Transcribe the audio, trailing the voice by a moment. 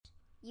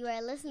You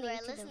are listening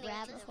to the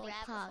Rabbit Hole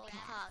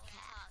Podcast.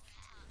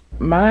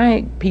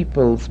 My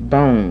people's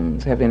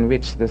bones have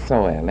enriched the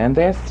soil, and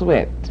their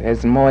sweat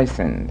has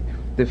moistened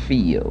the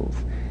fields.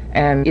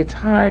 And it's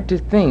hard to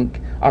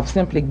think of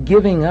simply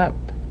giving up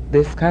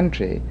this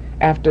country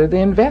after the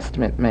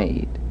investment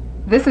made.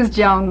 This is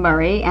Joan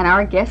Murray, and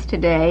our guest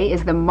today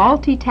is the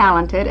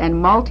multi-talented and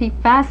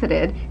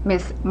multifaceted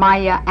Miss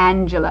Myer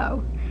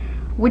Angelou.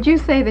 Would you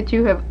say that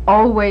you have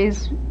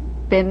always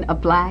been a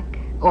black,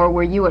 or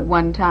were you at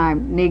one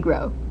time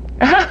Negro?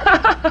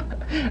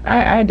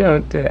 I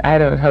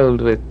don't hold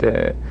with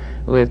the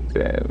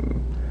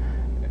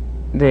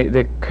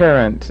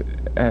current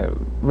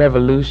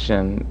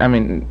revolution. I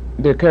mean,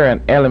 the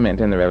current element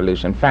in the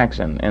revolution,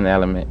 faction in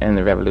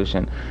the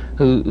revolution,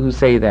 who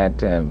say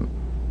that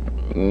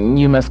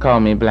you must call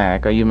me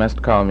black, or you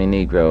must call me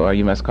Negro, or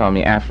you must call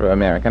me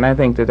Afro-American. I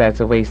think that that's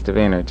a waste of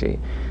energy.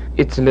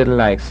 It's a little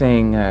like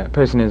saying a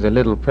person is a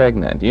little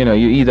pregnant. You know,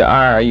 you either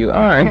are or you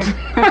aren't.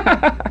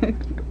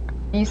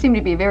 You seem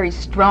to be a very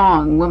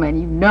strong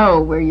woman. You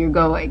know where you're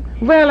going.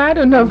 Well, I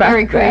don't know about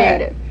very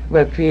creative. That.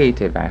 Well,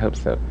 creative, I hope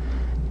so.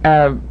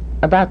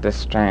 About the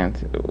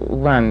strength,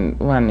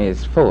 one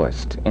is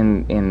forced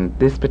in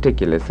this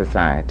particular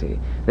society.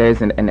 There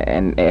is an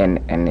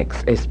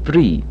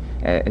esprit,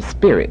 a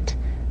spirit,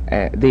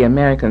 the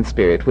American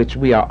spirit, which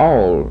we are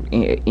all,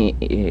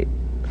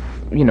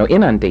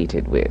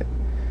 inundated with.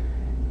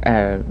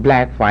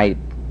 Black, white,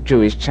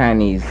 Jewish,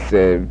 Chinese,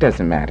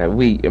 doesn't matter.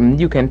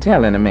 You can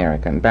tell an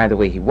American by the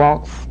way he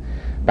walks,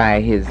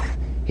 by his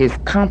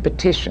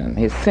competition,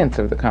 his sense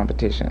of the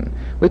competition,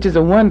 which is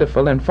a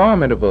wonderful and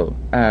formidable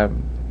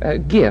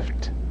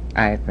gift,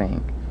 I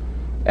think.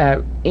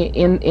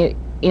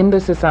 In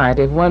the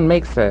society, if one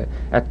makes a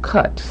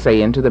cut,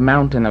 say, into the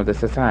mountain of the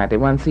society,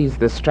 one sees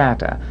the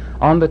strata.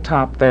 On the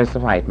top, there's the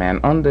white man.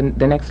 On the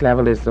next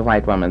level is the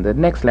white woman. The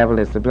next level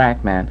is the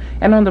black man.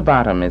 And on the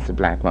bottom is the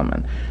black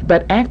woman.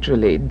 But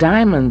actually,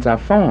 diamonds are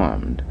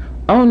formed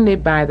only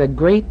by the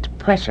great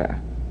pressure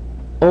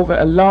over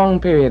a long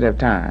period of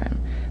time.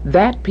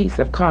 That piece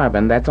of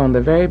carbon that's on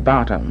the very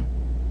bottom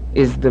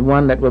is the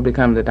one that will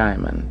become the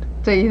diamond.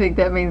 So you think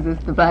that means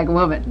it's the black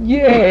woman?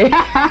 Yeah.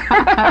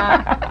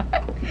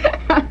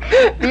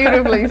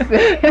 Beautifully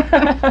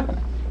said.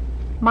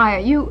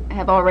 Maya, you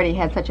have already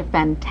had such a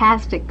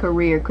fantastic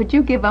career. Could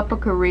you give up a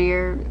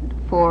career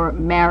for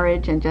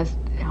marriage and just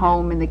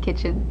home in the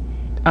kitchen?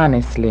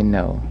 Honestly,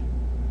 no.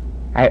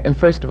 And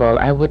first of all,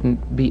 I wouldn't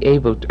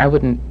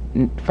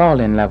fall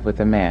in love with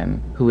a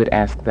man who would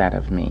ask that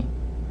of me.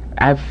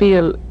 I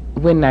feel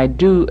when I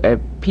do a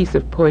piece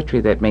of poetry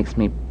that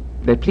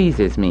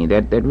pleases me,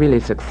 that really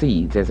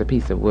succeeds as a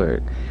piece of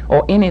work,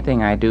 or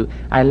anything I do,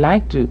 I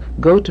like to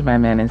go to my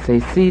man and say,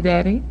 "See,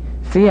 Daddy?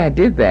 See, I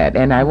did that."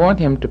 And I want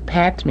him to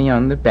pat me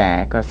on the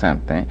back or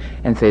something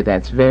and say,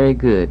 "That's very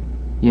good.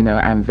 You know,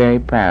 I'm very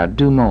proud.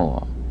 Do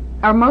more."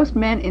 Are most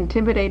men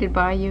intimidated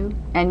by you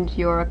and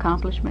your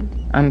accomplishments?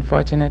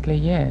 Unfortunately,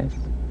 yes.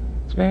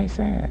 It's very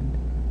sad.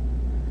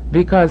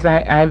 Because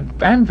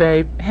I'm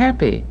very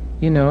happy,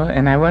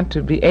 and I want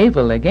to be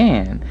able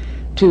again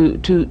to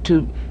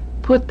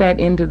put that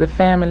into the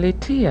family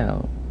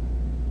till,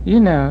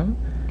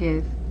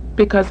 Yes.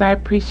 Because I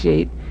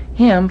appreciate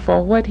him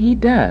for what he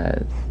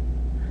does.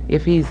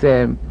 If he's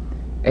a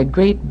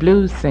great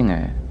blues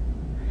singer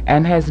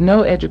and has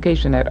no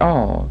education at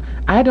all,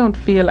 I don't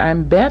feel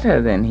I'm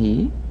better than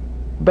he,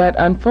 but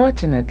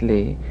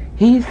unfortunately,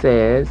 he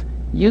says,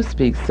 "You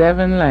speak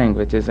 7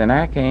 languages and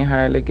I can't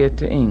hardly get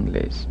to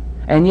English."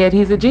 And yet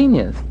he's a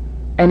genius,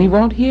 and he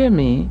won't hear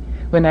me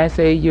when I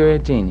say you're a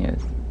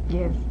genius.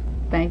 Yes,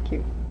 thank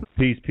you.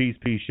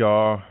 Peace,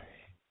 y'all.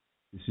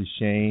 This is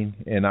Shane,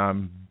 and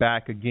I'm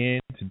back again.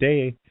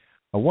 Today,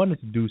 I wanted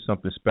to do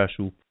something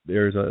special.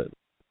 There's a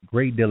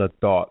great deal of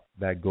thought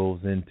that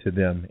goes into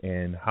them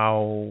and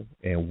how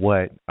and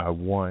what I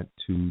want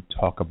to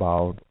talk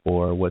about,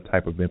 or what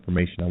type of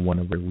information I want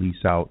to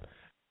release out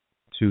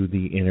to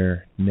the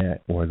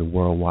internet or the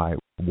World Wide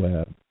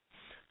Web.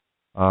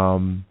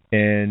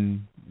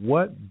 And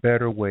what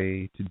better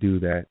way to do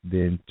that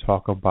than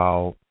talk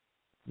about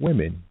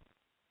women,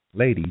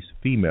 ladies,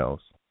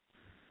 females,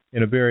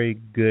 in a very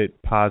good,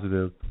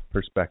 positive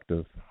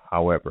perspective.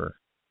 However,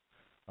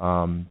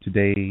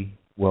 today,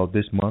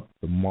 this month,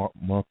 the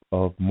month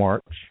of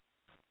March,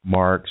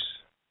 marks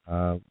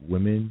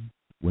Women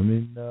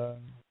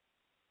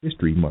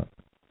History Month.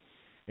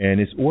 And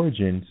its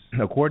origins,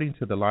 according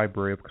to the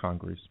Library of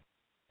Congress,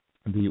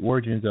 the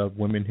origins of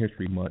Women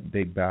History Month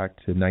date back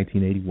to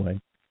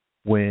 1981,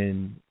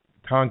 when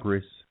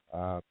Congress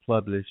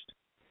published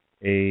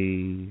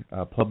a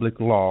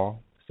public law,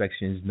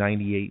 Sections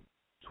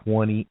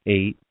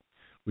 9828,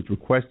 which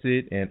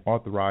requested and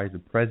authorized the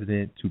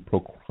president to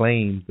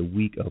proclaim the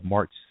week of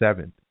March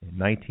 7th in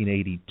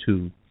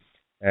 1982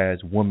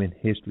 as Women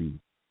History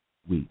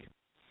Week.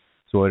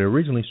 So it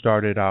originally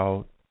started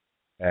out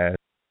as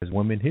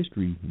Women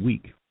History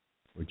Week,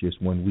 or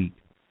just 1 week.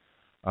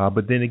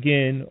 But then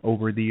again,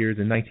 over the years,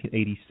 in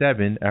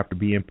 1987, after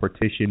being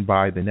petitioned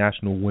by the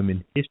National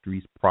Women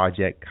Histories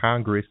Project,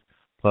 Congress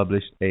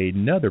published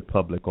another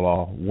public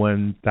law,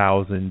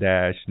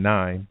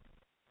 1000-9,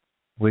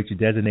 which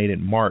designated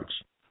March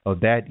of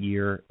that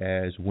year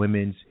as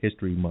Women's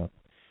History Month.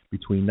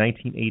 Between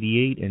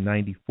 1988 and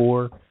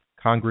 94,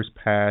 Congress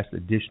passed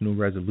additional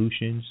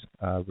resolutions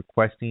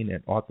requesting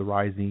and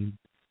authorizing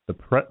the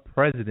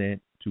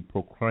president to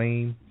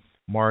proclaim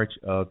March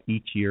of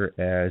each year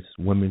as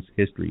Women's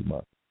History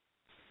Month.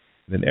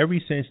 Then ever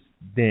since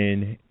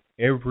then,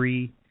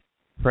 every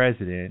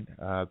presidents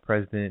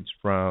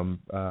from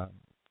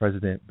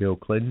President Bill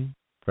Clinton,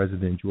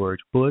 President George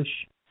Bush,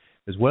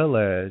 as well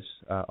as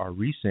our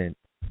recent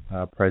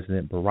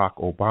President Barack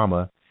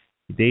Obama,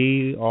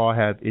 they all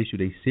have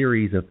issued a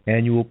series of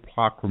annual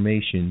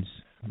proclamations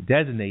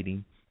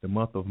designating the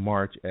month of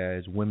March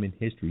as Women's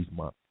History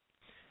Month.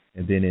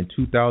 And then in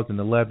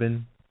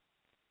 2011,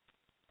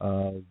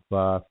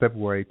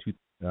 February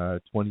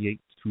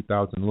 28,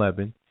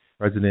 2011,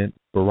 President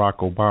Barack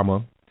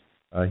Obama,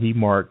 he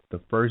marked the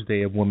first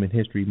day of Women's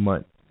History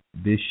Month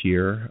this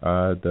year.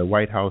 The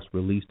White House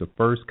released the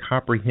first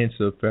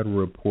comprehensive federal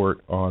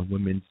report on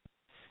women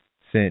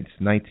since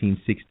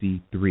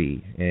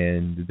 1963,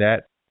 and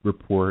that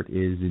report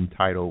is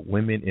entitled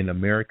Women in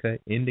America,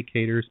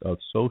 Indicators of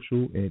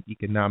Social and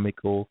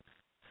Economical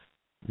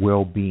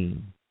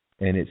Well-Being,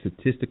 and it's a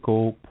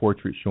statistical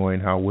portrait showing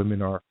how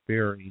women are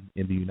faring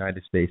in the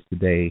United States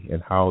today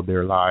and how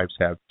their lives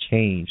have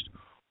changed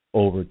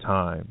over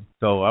time.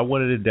 So I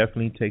wanted to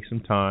definitely take some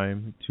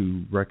time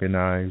to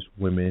recognize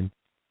women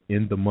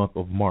in the month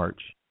of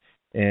March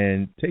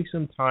and take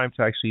some time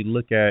to actually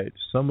look at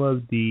some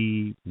of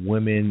the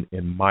women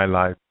in my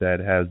life that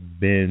have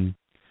been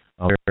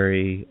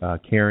very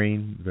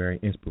caring, very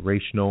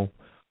inspirational,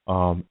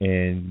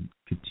 and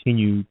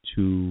continue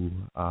to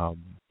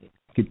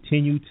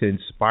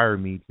inspire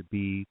me to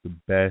be the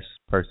best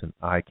person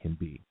I can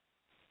be,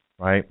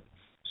 right?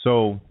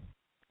 So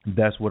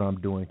that's what I'm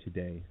doing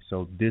today.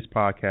 So this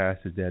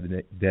podcast is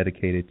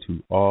dedicated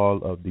to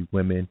all of the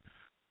women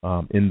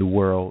in the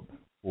world,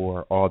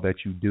 for all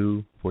that you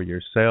do for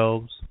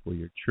yourselves, for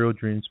your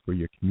children, for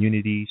your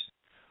communities,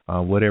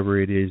 whatever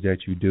it is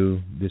that you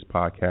do. This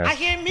podcast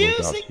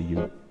goes out to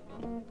you.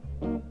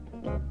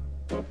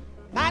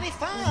 Mighty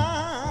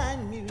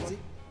fine music.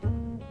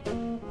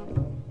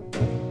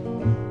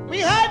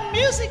 We heard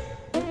music,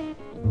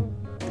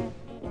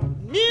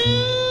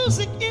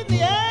 music in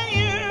the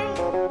air,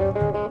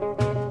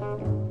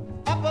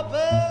 up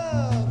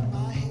above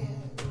my head.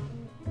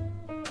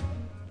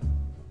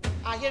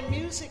 I hear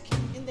music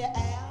in the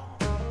air,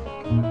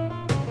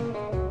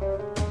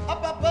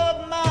 up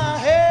above my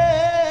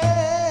head.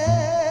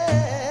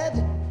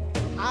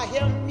 I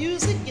hear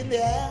music in the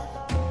air,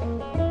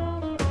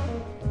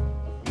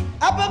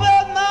 up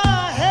above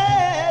my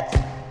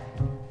head.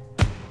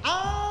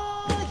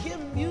 I hear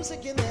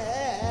music in the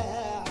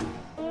air.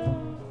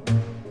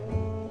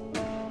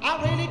 I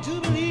really do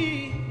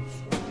believe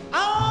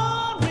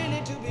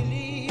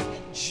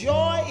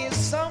joy is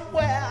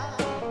somewhere.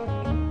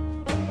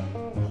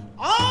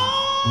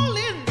 All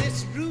in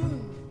this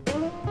room,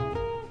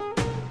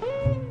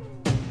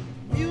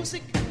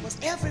 music was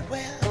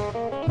everywhere.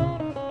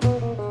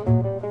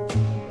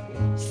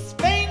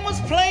 Spain was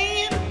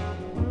playing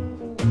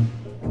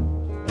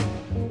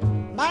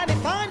mighty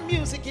fine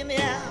music in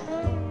the air.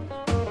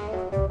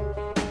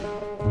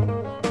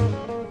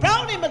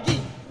 Brownie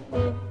McGee,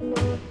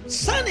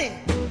 Sonny,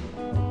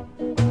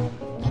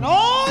 and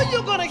all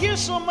you're gonna hear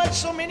so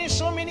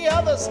many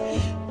others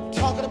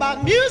talking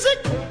about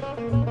music.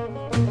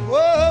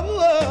 Whoa,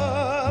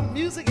 whoa,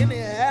 music in the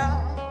air.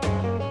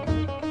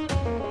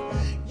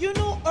 You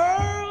know,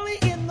 early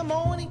in the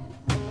morning,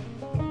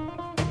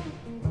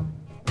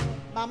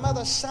 my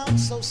mother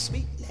sounds so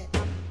sweetly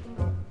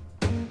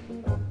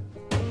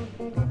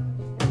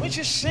when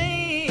she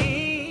sing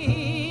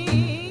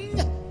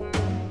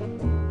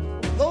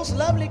those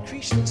lovely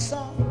Christian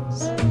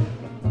songs.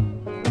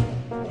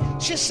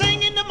 She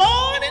sing in the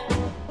morning,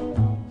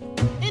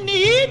 in the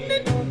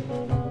evening,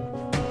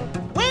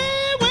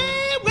 way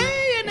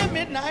in the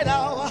midnight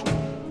hour.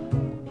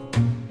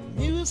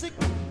 Music,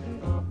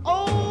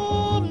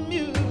 oh,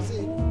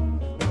 music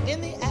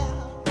in the air.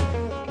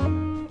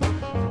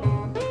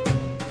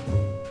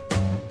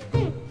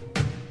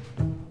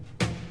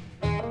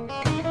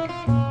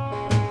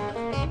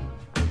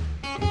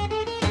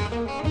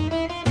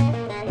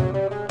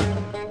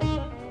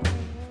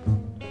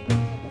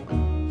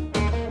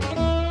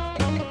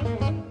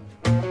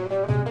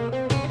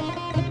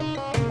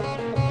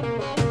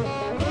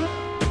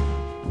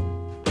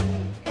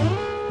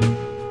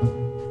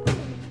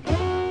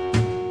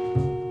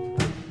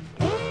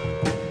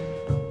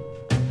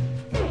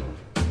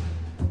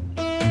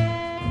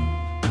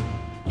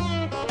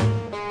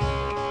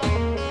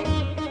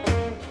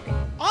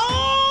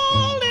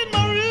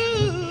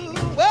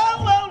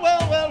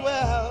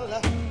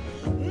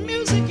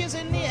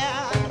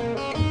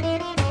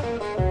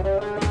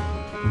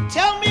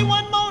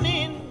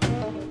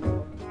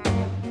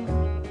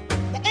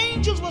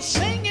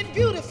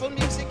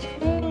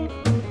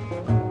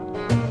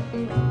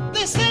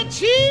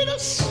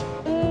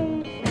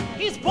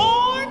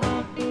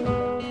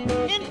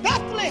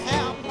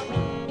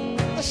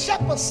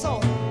 never saw.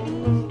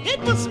 It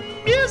was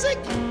music,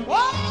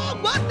 oh,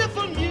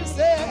 wonderful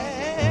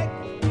music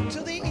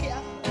to the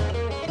ear.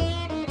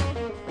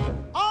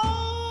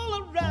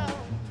 All around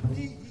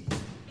me,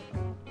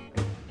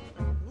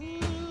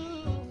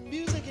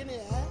 music in the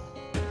air.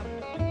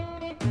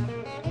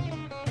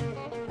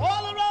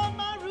 All around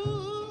my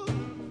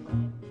room,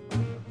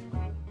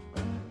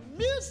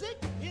 music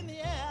in the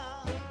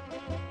air.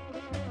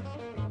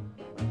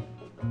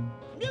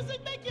 Music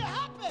make you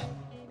happy,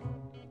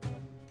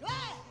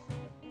 glad.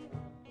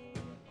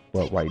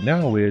 But right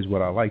now is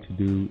what I like to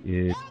do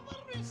is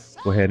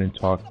go ahead and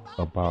talk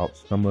about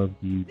some of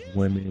the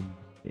women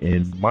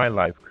in my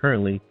life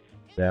currently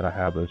that I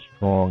have a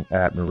strong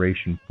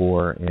admiration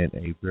for and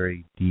a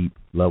very deep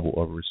level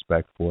of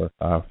respect for.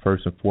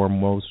 First and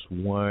foremost,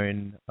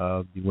 one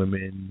of the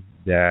women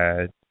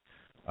that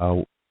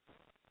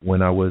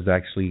when I was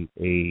actually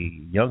a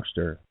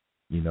youngster,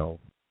 9,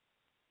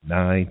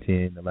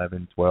 10,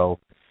 11, 12,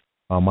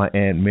 my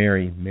Aunt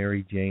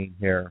Mary Jane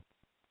Hare,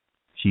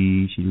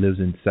 she lives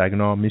in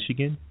Saginaw,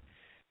 Michigan,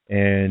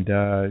 and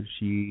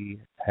she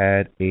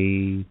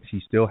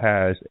still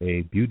has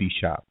a beauty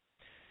shop.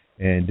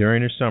 And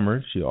during the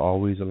summer, she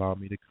always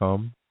allowed me to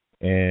come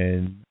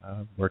and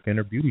work in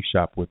her beauty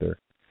shop with her,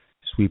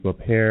 sweep up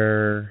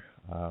hair,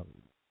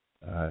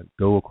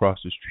 go across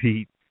the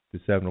street to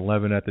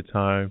 7-Eleven at the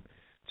time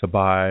to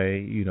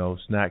buy,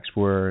 snacks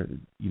for,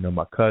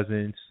 my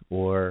cousins,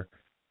 or,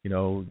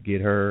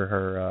 get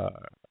her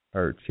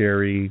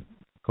cherry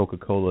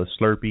Coca-Cola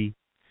Slurpee,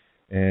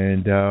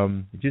 and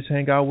just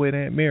hang out with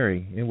Aunt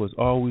Mary. It was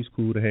always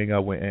cool to hang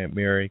out with Aunt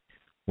Mary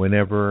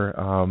whenever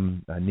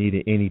I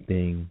needed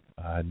anything.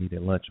 I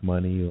needed lunch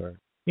money or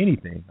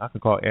anything. I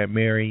could call Aunt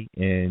Mary,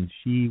 and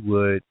she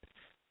would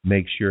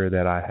make sure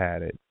that I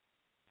had it.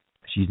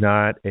 She's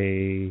not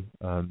a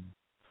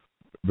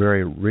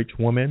very rich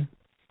woman,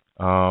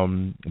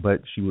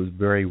 but she was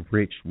very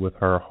rich with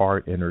her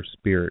heart and her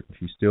spirit.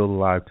 She's still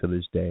alive to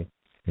this day,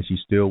 and she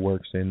still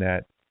works in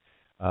that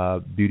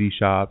beauty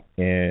shop.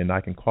 And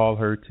I can call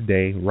her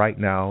today, right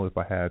now, if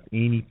I have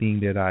anything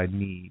that I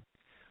need.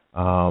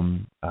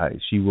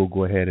 She will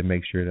go ahead and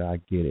make sure that I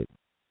get it.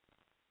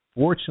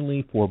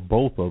 Fortunately for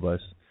both of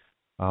us,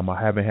 I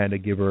haven't had to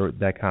give her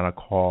that kind of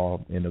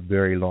call in a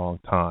very long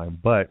time.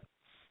 But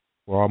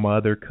for all my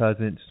other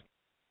cousins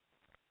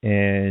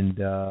and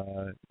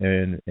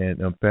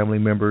family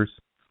members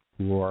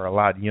who are a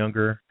lot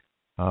younger,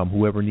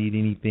 whoever need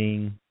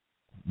anything,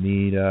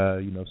 need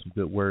some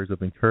good words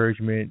of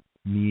encouragement,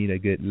 need a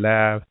good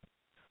laugh,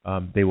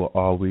 they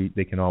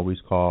can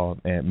always call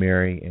Aunt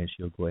Mary, and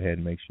she'll go ahead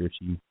and make sure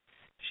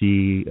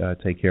she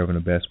take care of them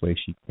the best way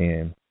she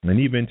can. And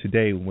even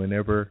today,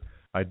 whenever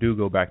I do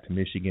go back to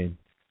Michigan,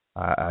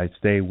 I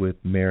stay with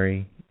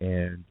Mary,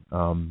 and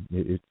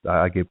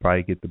I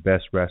probably get the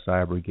best rest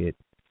I ever get.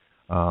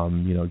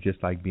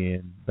 Just like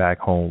being back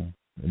home,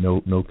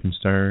 no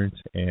concerns,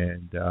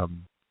 and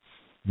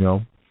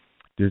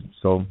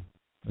so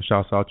a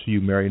shout out to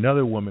you, Mary.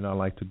 Another woman I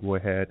like to go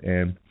ahead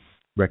and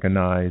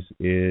recognize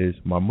is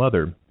my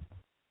mother,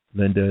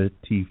 Linda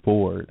T.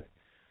 Ford.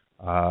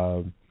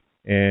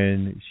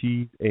 And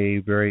she's a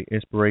very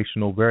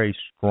inspirational, very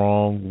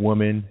strong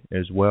woman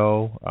as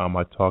well.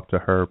 I talk to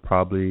her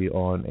probably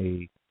on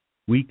a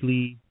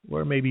weekly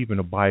or maybe even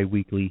a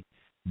bi-weekly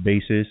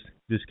basis,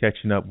 just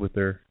catching up with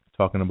her,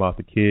 talking about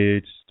the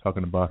kids,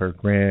 talking about her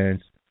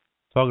grands,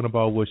 talking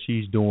about what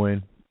she's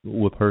doing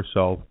with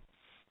herself.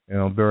 And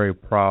I'm very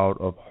proud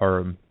of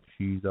her.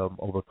 She's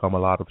overcome a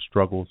lot of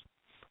struggles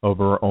of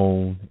her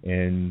own,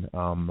 and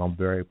I'm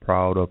very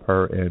proud of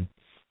her and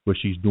what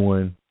she's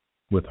doing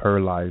with her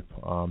life.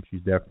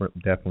 She's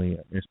definitely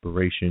an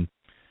inspiration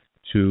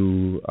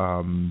to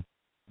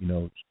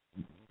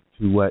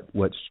to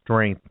what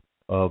strength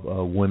of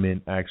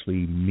women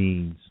actually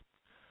means.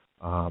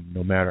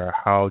 No matter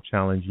how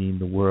challenging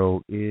the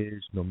world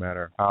is, no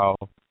matter how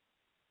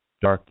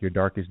dark your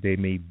darkest day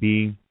may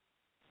be,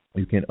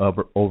 you can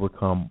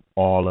overcome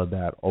all of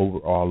that,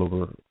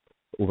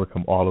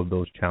 overcome all of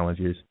those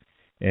challenges,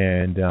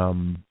 and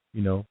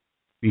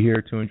be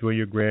here to enjoy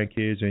your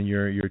grandkids and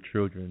your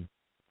children.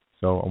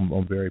 So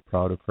I'm very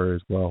proud of her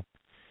as well.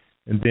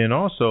 And then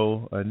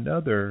also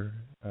another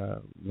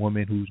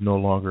woman who's no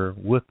longer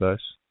with us,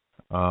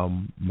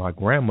 my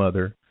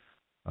grandmother.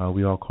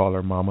 We all call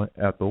her Mama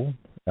Ethel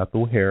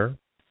Hare.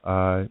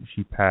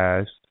 She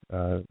passed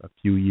a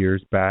few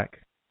years back,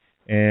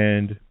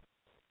 and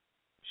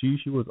she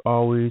was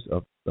always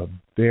a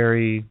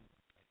very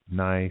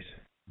nice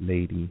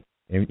lady.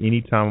 And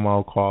anytime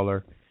I'll call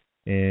her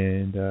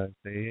and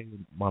say, "Hey,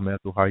 Mama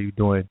Ethel, how you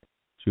doing?"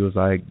 She was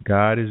like,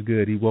 "God is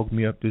good. He woke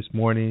me up this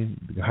morning.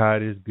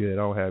 God is good. I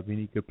don't have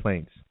any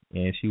complaints."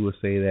 And she will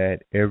say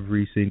that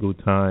every single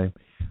time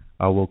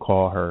I will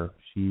call her.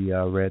 She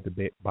read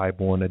the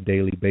Bible on a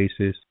daily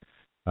basis.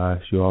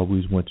 She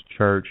always went to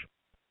church.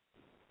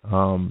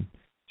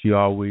 She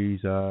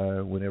always,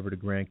 whenever the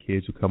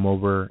grandkids would come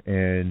over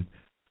and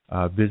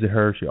visit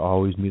her, she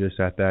always meet us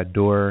at that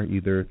door,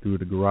 either through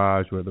the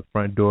garage or the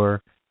front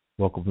door,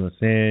 welcome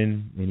us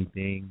in,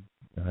 anything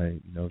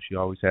She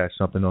always had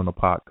something on the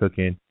pot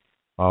cooking,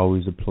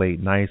 always a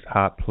plate, nice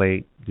hot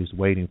plate, just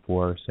waiting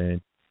for us,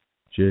 and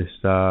just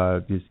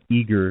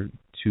eager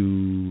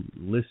to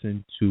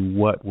listen to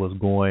what was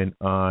going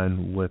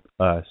on with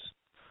us,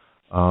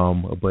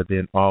 but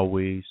then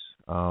always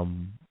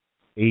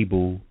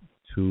able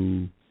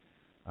to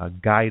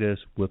guide us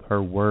with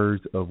her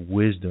words of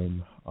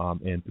wisdom,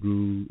 and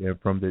through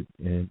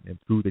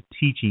the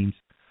teachings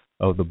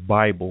of the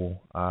Bible.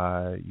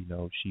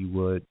 She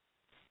would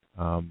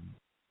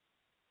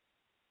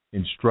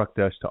instruct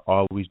us to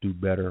always do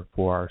better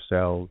for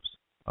ourselves,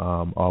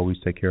 always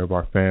take care of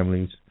our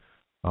families,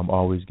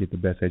 always get the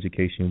best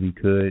education we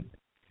could,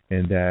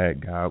 and that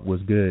God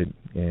was good,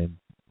 and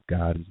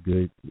God is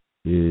good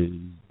is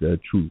the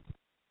truth.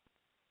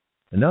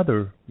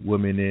 Another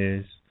woman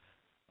is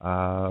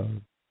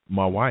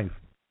my wife,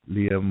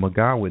 Leah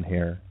McGowan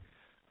here.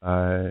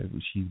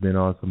 She's been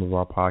on some of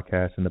our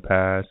podcasts in the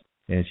past,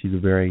 and she's a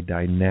very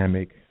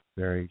dynamic,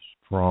 very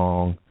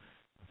strong,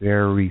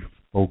 very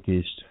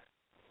focused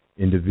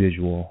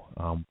individual.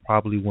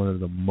 Probably one of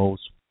the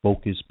most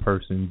focused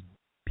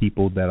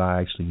people that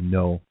I actually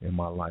know in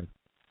my life.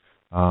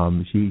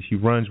 She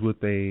runs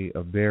with a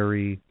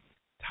very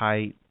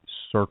tight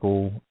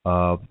circle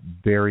of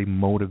very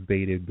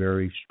motivated,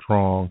 very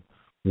strong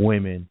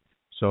women.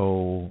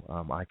 So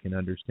I can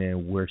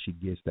understand where she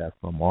gets that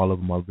from. All of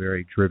them are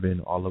very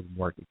driven. All of them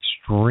work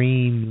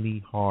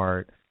extremely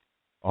hard.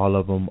 All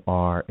of them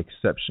are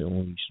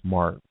exceptionally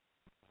smart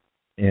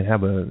and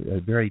have a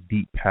very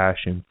deep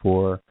passion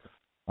for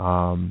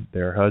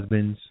their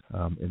husbands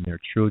and their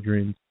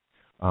children,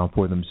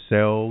 for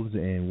themselves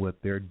and what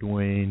they're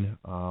doing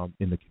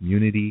in the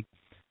community.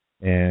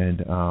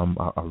 And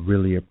I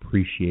really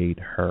appreciate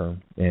her.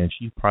 And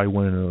she's probably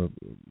one of the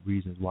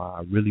reasons why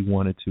I really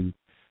wanted to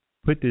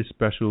put this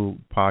special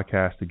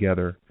podcast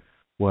together,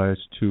 was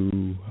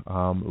to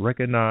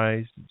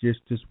recognize just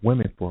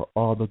women for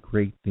all the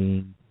great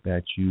things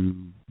that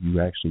you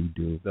actually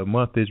do. The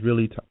month is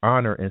really to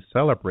honor and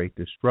celebrate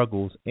the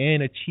struggles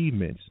and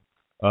achievements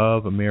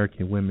of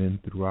American women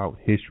throughout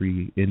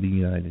history in the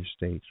United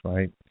States,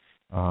 right?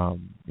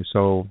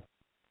 So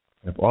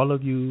if all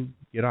of you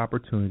get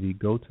opportunity,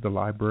 go to the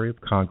Library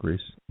of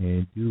Congress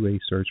and do a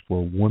search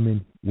for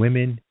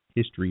Women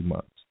History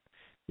Month.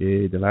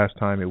 The last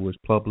time it was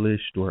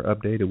published or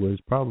updated was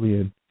probably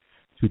in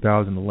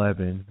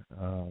 2011,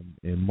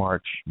 in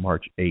March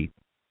 8th.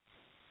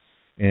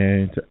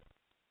 And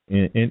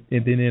then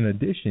in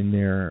addition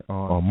there,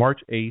 on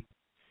March 8th,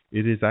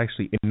 it is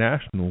actually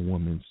International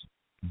Women's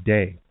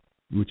Day,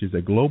 which is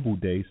a global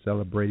day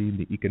celebrating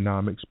the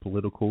economics,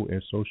 political,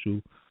 and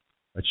social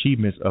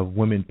achievements of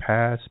women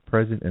past,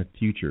 present, and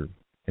future.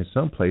 In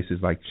some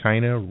places like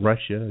China,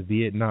 Russia,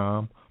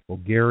 Vietnam,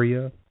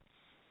 Bulgaria,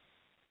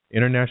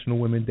 International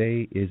Women's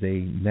Day is a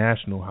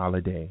national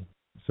holiday.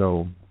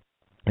 So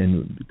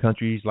in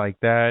countries like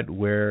that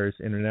where it's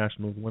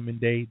International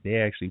Women's Day, they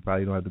actually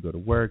probably don't have to go to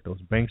work.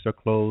 Those banks are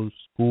closed,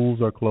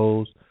 schools are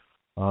closed.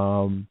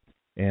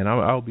 And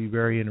I'll be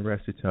very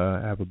interested to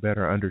have a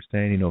better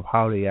understanding of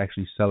how they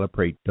actually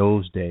celebrate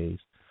those days.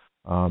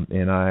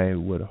 And I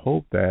would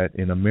hope that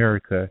in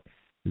America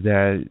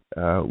that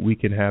we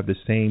can have the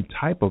same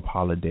type of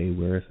holiday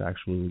where it's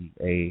actually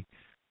a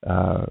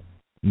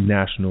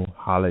national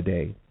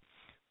holiday.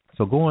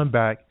 So going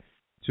back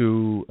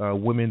to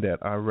women that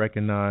I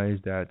recognize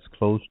that's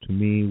close to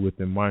me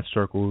within my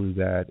circle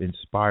that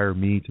inspire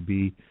me to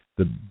be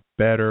the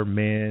better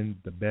man,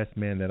 the best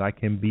man that I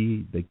can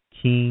be, the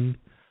king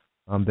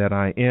that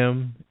I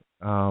am.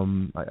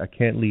 I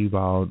can't leave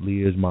out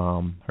Leah's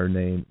mom. Her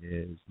name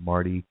is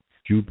Marty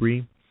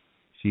Jubry.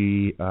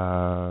 She,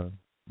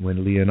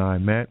 when Leah and I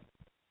met,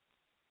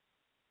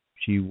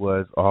 she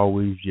was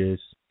always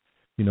just,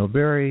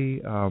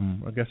 very,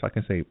 I guess I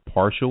can say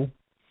partial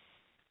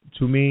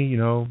to me,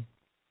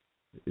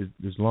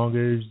 as long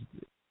as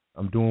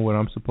I'm doing what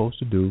I'm supposed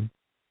to do,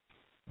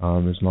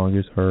 as long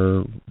as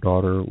her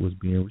daughter was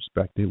being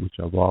respected, which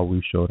I've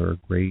always showed her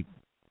a great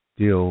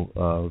deal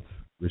of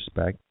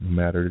respect, no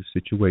matter the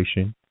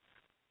situation.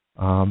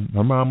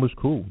 Her mom was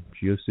cool.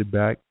 She'll sit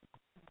back,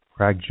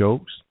 crack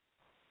jokes.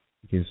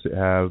 You can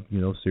have,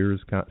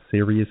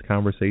 serious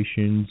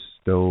conversations,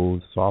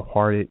 those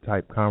soft-hearted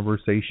type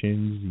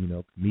conversations,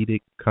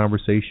 comedic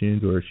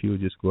conversations, or she'll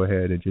just go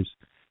ahead and just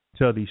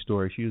tell these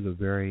stories. She was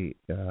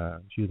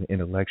she was an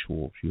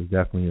intellectual. She was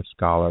definitely a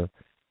scholar.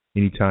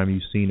 Anytime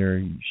you've seen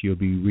her, she'll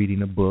be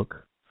reading a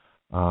book,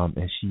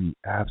 and she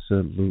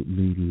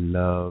absolutely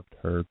loved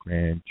her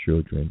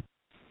grandchildren.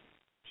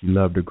 She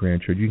loved her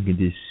grandchildren. You can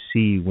just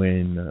see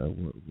when,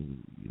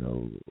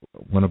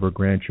 one of her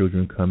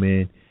grandchildren come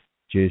in,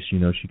 just,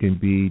 she can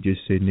be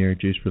just sitting there,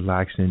 just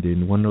relaxing,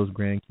 and one of those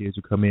grandkids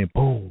will come in,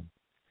 boom.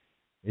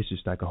 It's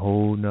just like a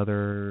whole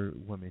nother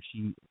woman.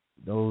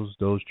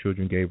 Those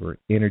children gave her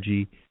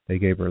energy, they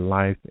gave her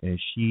life, and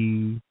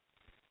she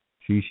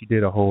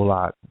did a whole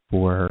lot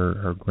for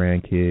her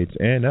grandkids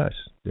and us.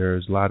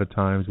 There's a lot of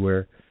times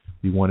where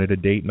we wanted a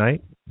date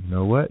night. You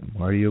know what?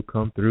 Marty will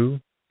come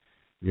through.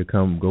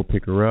 You'll go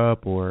pick her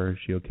up, or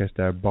she'll catch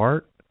that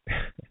BART,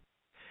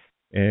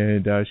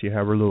 And she'd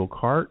have her little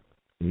cart.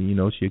 And, you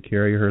know, she'd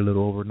carry her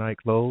little overnight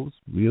clothes.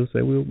 We'll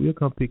say, we'll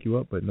come pick you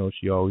up. But no,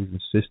 she always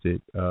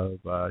insisted of,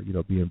 you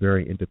know, being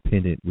very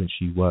independent when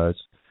she was.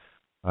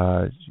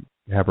 She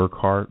have her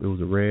cart. It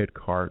was a red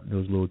cart.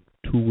 Those little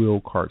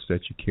two-wheel carts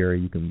that you carry.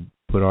 You can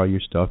put all your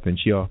stuff in.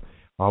 She'll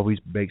always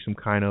bake some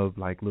kind of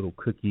like little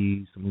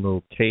cookies, some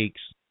little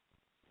cakes,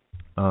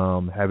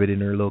 have it in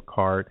her little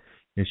cart.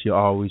 And she'll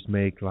always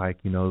make like,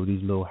 you know,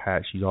 these little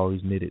hats. She's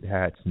always knitted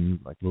hats and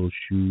like little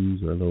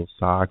shoes or little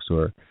socks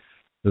or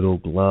little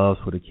gloves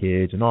for the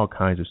kids and all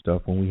kinds of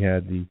stuff. When we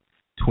had the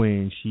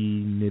twins, she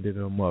knitted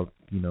them up,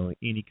 you know,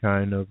 any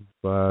kind of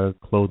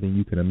clothing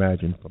you can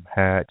imagine, from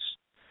hats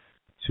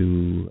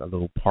to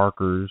little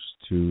parkers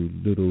to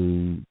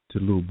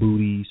little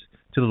booties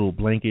to little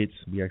blankets.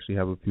 We actually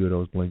have a few of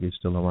those blankets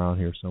still around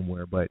here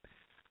somewhere. But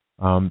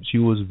she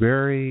was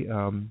she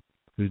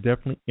was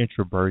definitely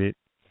introverted.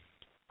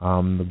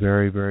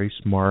 Very, very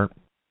smart,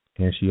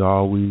 and she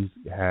always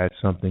had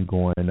something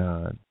going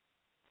on.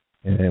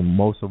 And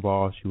most of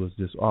all, she was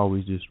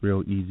always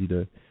real easy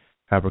to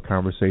have a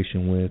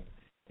conversation with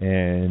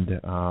and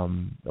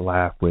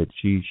laugh with.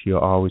 She'll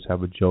always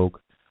have a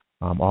joke,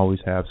 always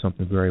have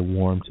something very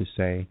warm to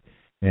say,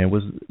 and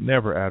was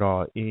never at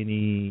all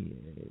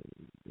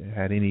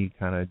had any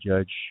kind of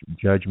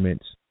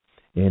judgments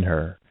in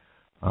her.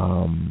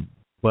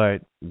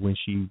 But when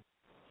she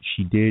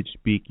did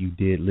speak, you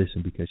did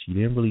listen, because she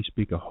didn't really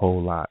speak a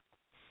whole lot.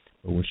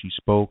 But when she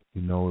spoke,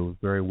 you know, it was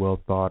very well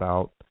thought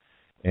out,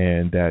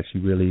 and that she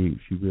really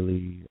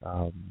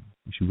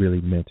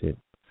meant it.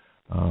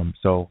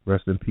 So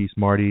rest in peace,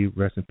 Marty.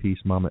 Rest in peace,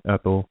 Mama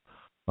Ethel,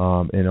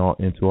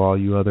 and to all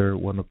you other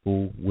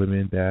wonderful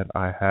women that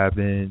I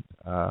haven't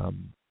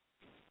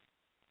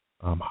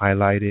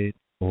highlighted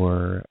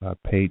or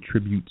paid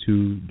tribute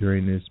to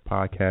during this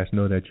podcast.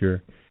 Know that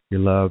you're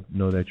loved.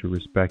 Know that you're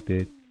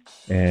respected.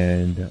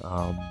 And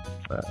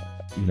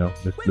you know,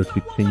 let's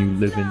continue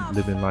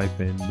living life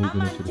and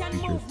moving into the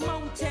future.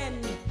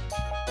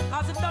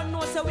 Cause you don't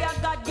know, so we are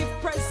God give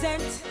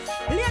present.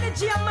 Lady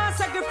G and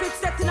Marcia Griffith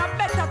setting a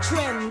better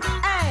trend.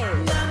 Hey.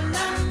 Na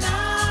na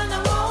na na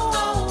whoa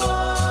whoa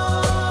whoa.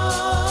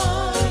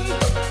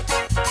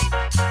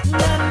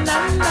 Na na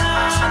na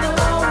na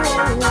whoa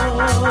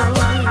whoa.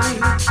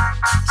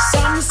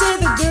 Some say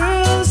the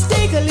girls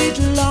take a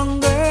little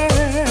longer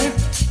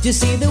to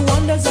see the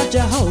wonders of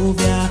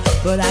Jehovah,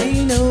 but I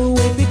know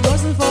if it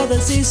wasn't for the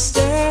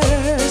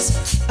sisters,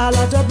 a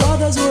lot of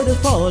brothers would have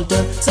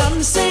faltered.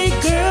 Some say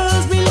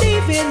girls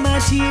believe in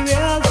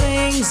material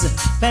things,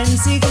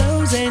 fancy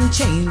clothes and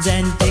chains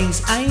and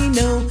things. I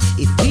know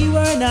if we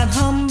were not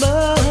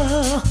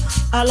humble,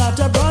 a lot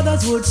of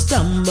brothers would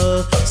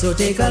stumble. So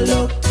take a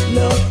look.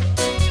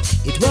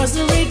 It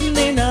wasn't written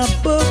in a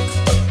book.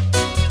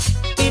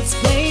 It's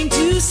plain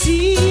to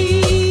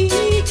see.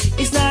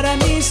 It's not a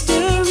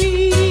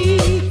mystery.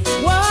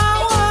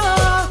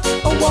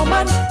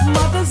 Woman,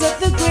 mothers of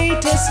the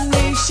greatest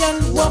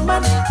nation.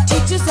 Woman,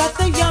 teachers of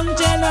the young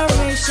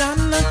generation.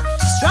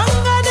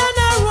 Stronger than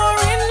a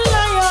roaring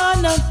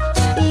lion.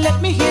 Let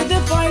me hear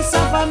the voice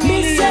of a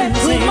million.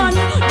 Woman,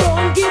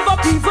 don't give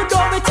up even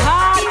though it's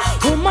hard.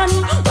 Woman,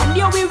 one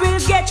day we will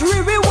get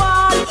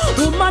reward.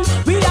 Woman,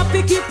 we have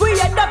to keep we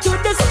head up to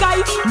the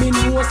sky. Me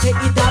know say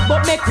it up,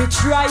 but make we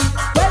try.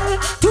 Well,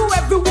 to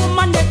every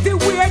woman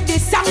everywhere,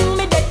 this song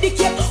me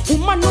dedicate.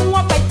 Woman who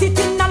want fight it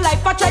in a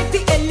life, I try to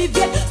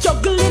elevate.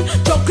 Juggling,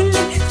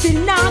 still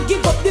not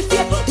give up the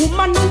faith.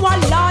 Woman who a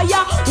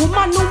liar,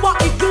 woman who a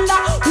higgler,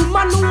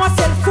 woman who a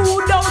sell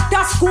food out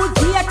of school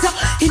gate.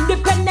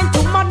 Independent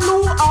woman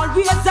who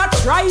always a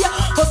try,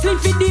 hustling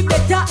for the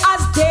better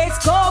as days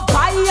go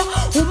by.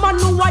 Woman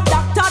who a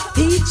doctor,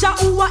 teacher,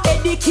 who a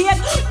educate.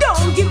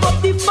 Don't give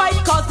up the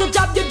fight, cause the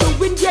job you're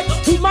doing great.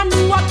 Woman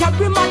who a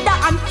carry mother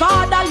and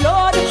father,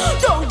 Lord.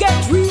 Don't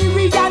get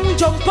weary and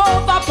jump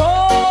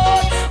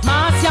overboard.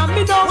 Marcia,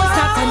 me know it's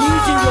not an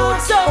easy road.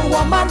 So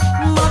woman,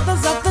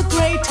 mothers of the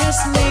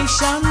greatest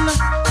nation,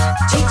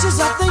 teachers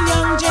of the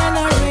young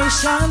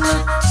generation,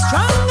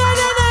 stronger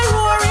than a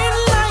roaring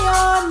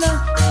lion.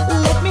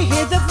 Let me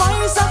hear the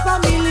voice of a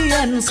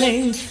million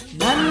sing,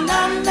 na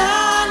na na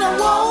na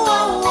whoa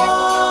whoa whoa,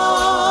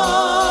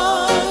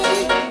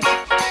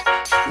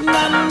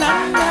 na na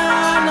na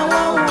na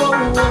whoa whoa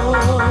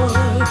whoa.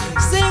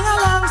 Sing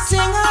along,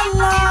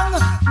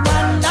 na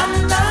na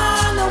na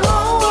na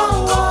whoa whoa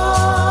whoa,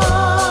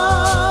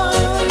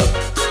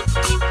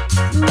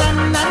 na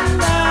na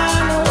na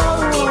whoa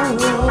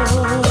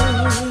whoa.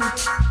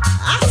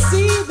 I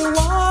see the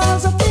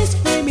walls of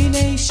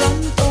discrimination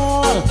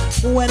fall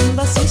when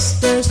the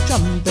sisters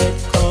trumpet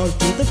call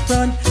to the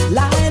front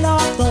line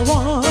of the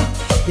war,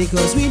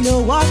 because we know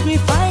what we're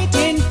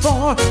fighting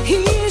for.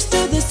 Here's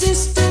to the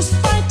sisters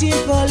fighting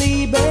for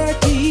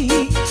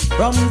liberty,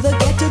 from the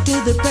ghetto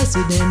to the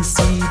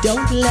presidency.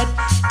 Don't let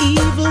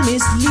evil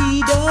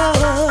mislead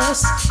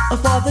us,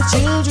 for the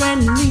children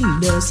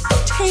need us.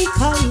 Take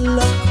a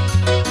look.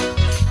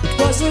 It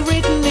wasn't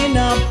written in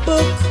a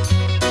book.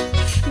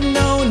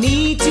 No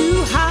need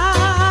to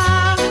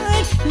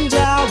hide.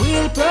 Jah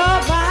will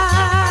provide.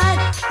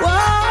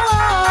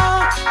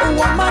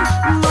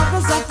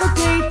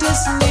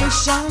 greatest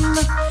nation,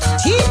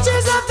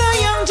 teachers of the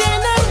young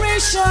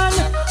generation,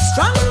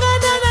 stronger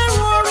than a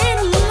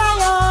roaring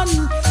lion.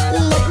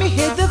 Let me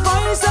hear the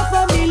voice of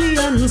a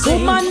million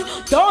sing. Woman,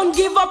 don't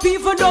give up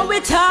even though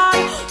it's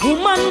hard.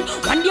 Woman,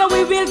 one day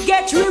we will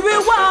get your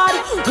reward.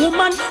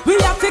 Woman, we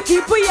have to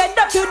keep we head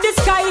up to the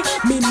sky.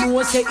 Me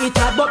know say it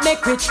hard, but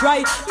make we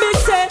try. Me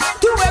say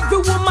to every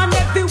woman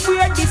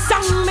everywhere, this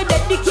song me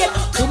dedicate.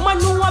 Woman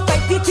who a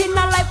fight it in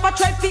a life, I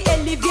try to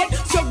elevate.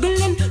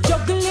 Struggling,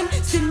 juggling,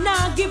 still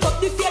not give up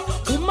the faith.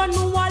 Woman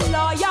who a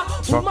lawyer,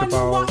 woman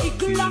who a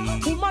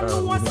igla, woman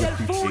who a sell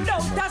food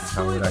out of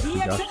school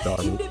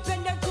gate.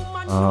 Independent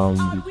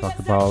woman. We talked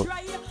about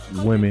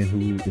women who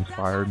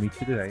inspired me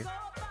today.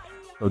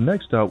 So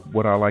next up,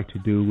 what I like to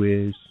do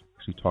is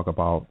actually talk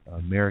about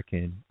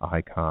American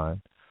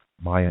icon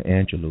Maya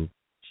Angelou.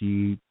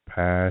 She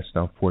passed,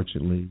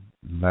 unfortunately,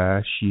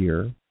 last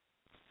year.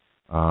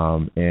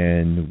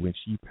 And when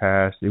she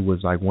passed, it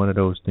was like one of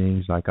those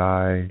things, like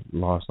I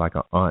lost like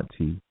an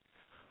auntie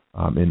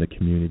in the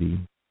community.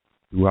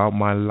 Throughout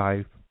my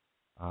life,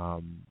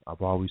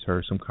 I've always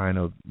heard some kind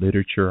of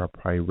literature. I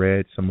probably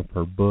read some of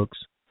her books,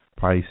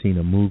 probably seen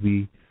a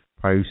movie,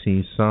 probably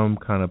seen some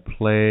kind of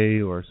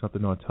play or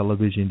something on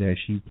television that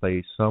she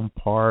played some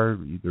part,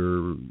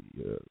 either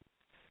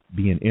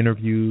being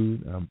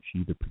interviewed, she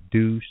either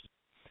produced,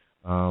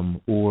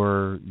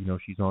 or, you know,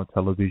 she's on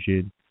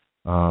television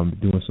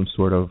doing some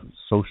sort of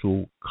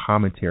social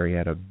commentary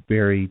at a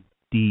very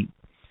deep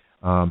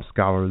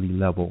scholarly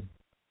level.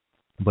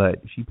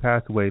 But she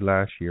passed away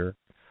last year.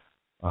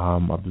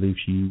 I believe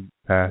she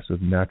passed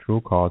of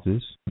natural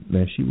causes.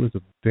 And she was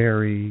a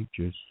very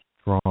just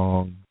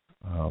strong,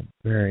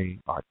 very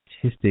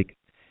artistic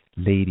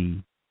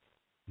lady.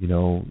 You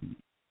know,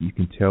 you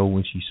can tell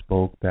when she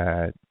spoke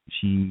that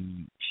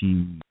she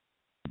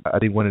I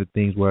think one of the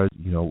things was,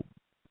 you know,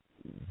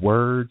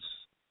 words,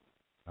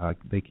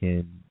 they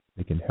can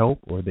help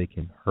or they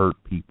can hurt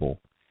people.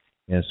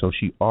 And so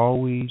she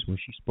always, when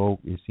she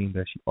spoke, it seemed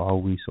that she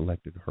always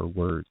selected her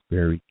words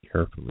very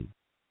carefully.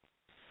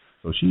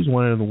 So she's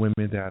one of the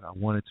women that I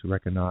wanted to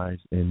recognize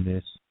in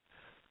this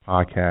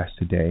podcast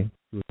today.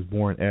 She was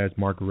born as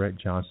Margaret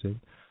Johnson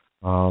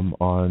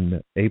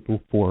on April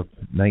 4th,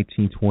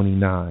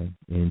 1929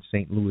 in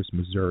St. Louis,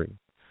 Missouri.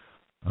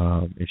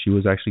 And she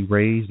was actually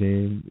raised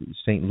in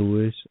St.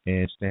 Louis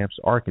and Stamps,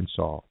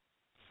 Arkansas. I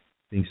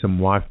think some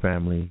of my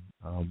family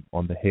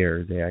on the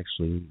hair, they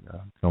actually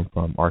come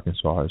from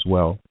Arkansas as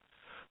well.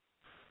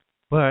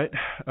 But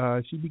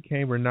she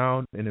became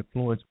renowned and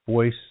influenced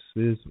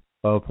voices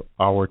of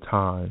our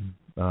time.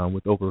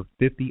 With over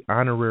 50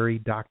 honorary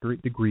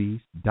doctorate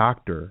degrees,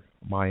 Dr.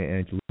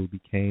 Maya Angelou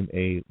became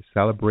a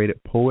celebrated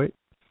poet,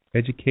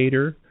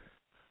 educator,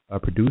 a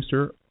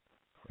producer,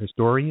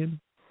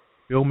 historian,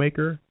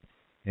 filmmaker,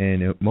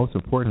 and most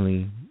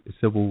importantly, a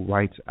civil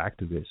rights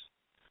activist.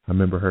 I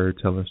remember her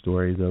telling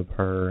stories of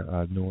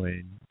her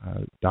knowing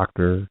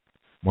Dr.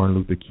 Martin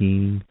Luther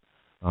King,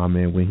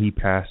 and when he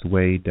passed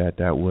away,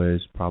 that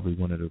was probably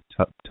one of the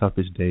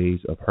toughest days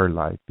of her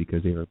life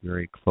because they were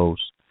very close.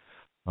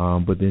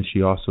 But then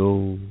she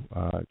also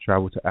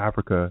traveled to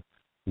Africa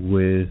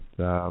with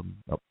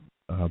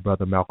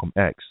Brother Malcolm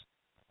X.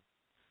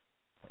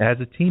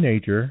 As a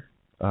teenager,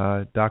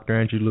 Dr.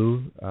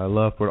 Angelou,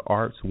 love for the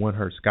arts, won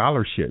her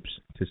scholarships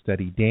to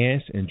study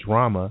dance and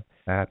drama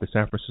at the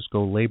San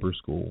Francisco Labor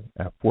School.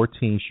 At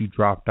 14, she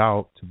dropped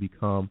out to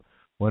become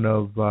one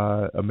of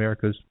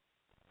America's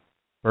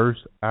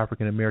first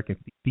African-American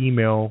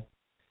female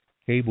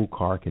cable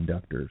car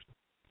conductors.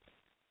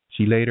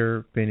 She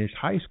later finished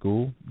high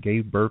school,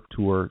 gave birth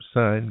to her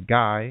son,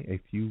 Guy, a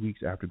few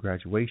weeks after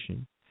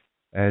graduation.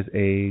 As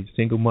a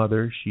single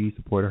mother, she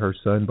supported her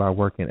son by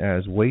working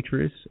as a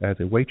waitress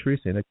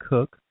and a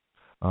cook.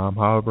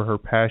 However, her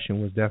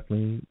passion was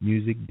definitely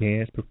music,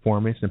 dance,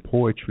 performance, and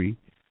poetry,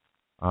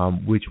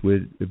 which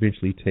would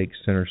eventually take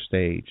center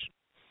stage.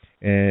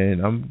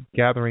 And I'm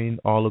gathering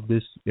all of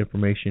this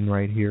information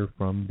right here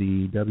from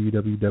the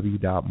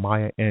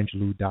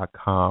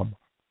www.mayaangelou.com.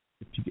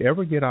 If you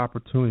ever get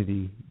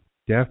opportunity,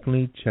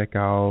 definitely check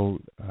out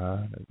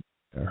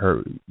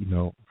her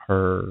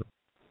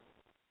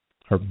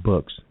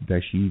books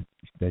that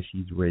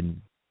she's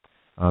written.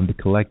 The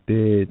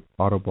collected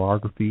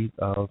autobiography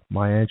of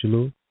Maya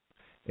Angelou,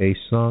 A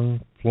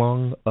Song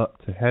Flung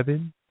Up to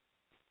Heaven,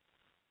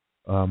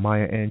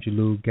 Maya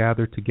Angelou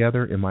Gathered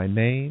Together in My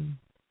Name.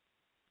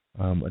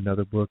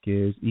 Another book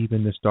is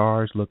Even the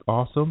Stars Look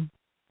Awesome,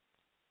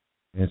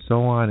 and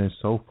so on and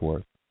so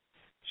forth.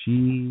 She,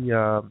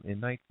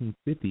 in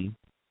 1950,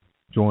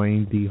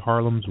 joined the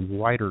Harlem's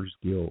Writers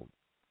Guild.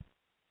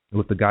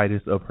 With the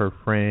guidance of her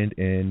friend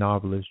and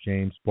novelist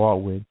James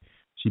Baldwin,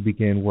 she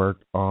began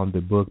work on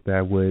the book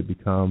that would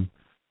become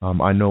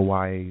I Know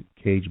Why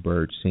Cage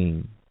Birds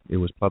Sing. It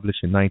was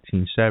published in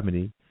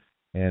 1970,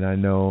 and I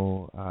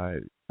know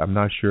I'm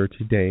not sure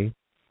today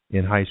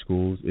in high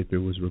schools if it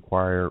was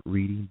required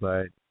reading,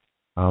 but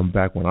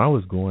back when I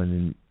was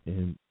going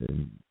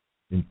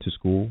into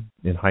school,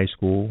 in high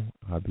school,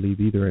 I believe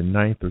either in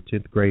 9th or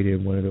 10th grade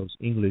in one of those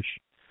English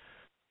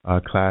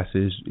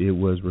classes, it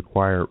was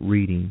required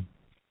reading,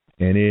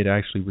 and it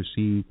actually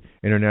received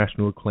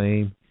international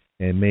acclaim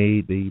and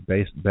made the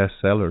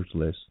bestsellers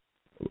list.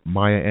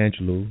 Maya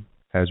Angelou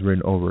has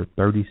written over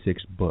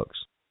 36 books.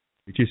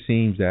 It just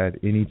seems that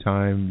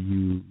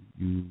anytime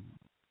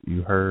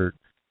you heard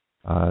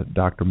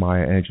Dr.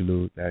 Maya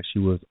Angelou, that she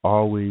was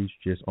always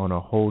just on a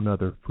whole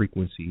nother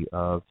frequency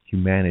of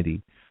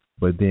humanity,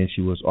 but then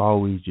she was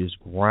always just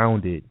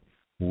grounded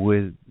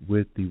with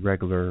the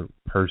regular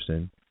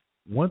person.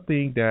 One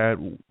thing that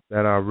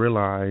I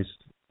realized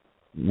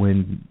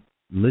when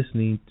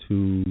listening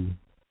to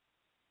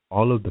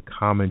all of the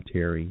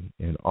commentary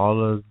and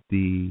all of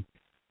the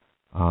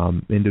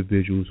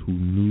individuals who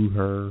knew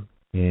her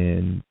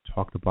and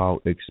talked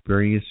about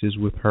experiences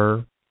with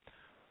her,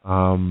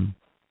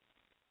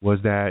 was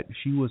that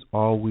she was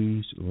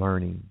always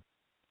learning.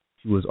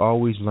 She was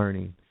always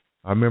learning.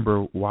 I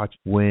remember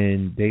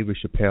when David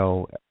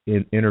Chappelle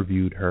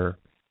interviewed her.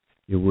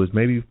 It was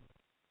maybe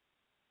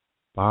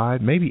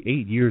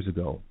 8 years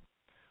ago,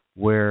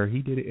 where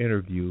he did an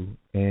interview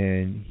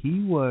and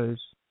he was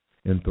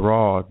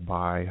enthralled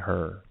by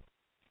her,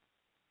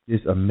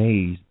 just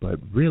amazed, but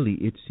really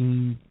it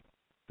seemed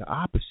the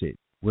opposite,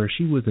 where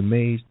she was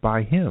amazed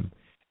by him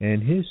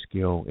and his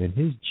skill and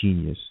his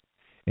genius.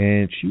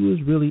 And she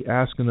was really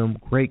asking him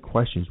great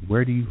questions.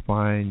 Where do you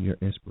find your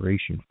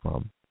inspiration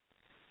from?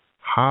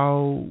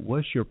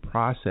 What's your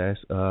process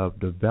of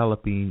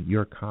developing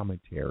your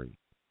commentary?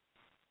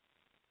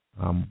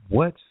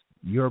 What's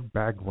your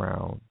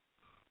background?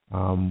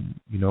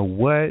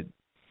 It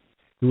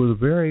was a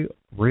very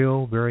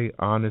real, very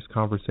honest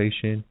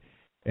conversation.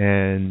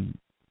 And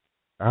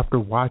after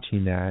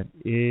watching that,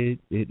 it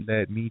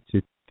led me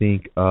to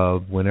think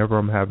of, whenever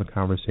I'm having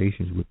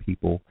conversations with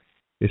people,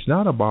 it's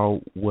not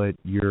about what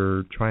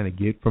you're trying to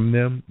get from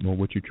them or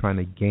what you're trying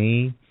to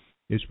gain.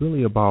 It's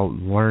really about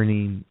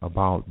learning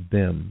about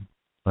them,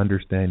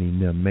 understanding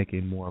them,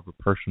 making more of a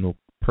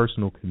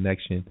personal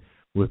connection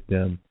with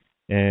them.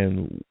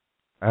 And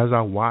as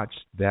I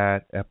watched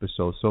that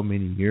episode so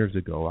many years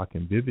ago, I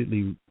can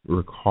vividly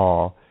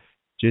recall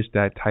just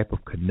that type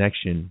of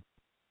connection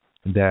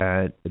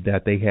that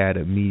they had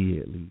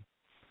immediately.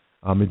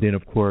 And then,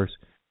 of course,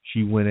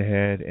 she went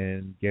ahead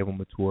and gave them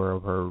a tour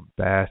of her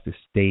vast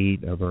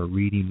estate, of her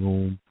reading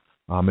room,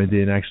 and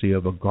then actually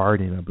of a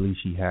garden I believe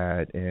she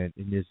had. And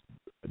in this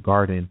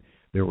garden,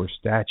 there were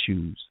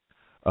statues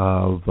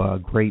of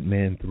great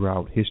men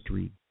throughout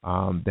history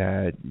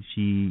that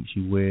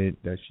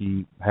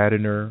she had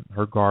in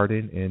her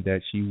garden, and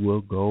that she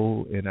will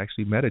go and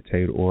actually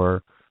meditate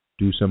or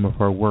do some of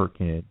her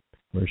work in,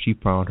 where she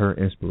found her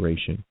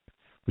inspiration,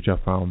 which I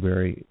found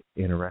very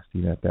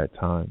interesting at that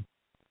time.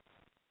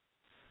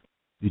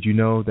 Did you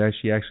know that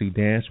she actually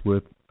danced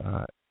with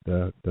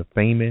the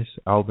famous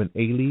Alvin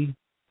Ailey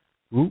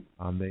group?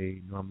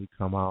 They normally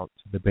come out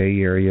to the Bay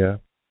Area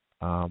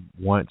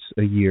once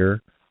a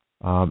year,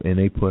 and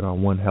they put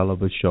on one hell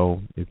of a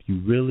show. If you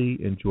really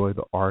enjoy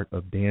the art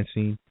of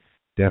dancing,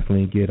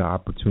 definitely get an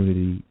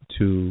opportunity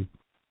to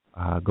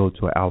go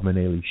to an Alvin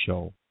Ailey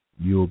show.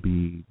 You'll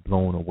be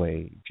blown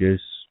away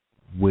just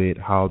with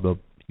how the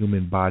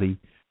human body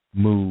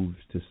moves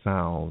to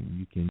sound.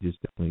 You can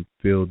just definitely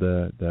feel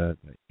the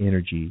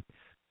energy,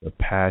 the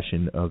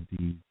passion of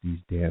these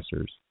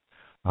dancers.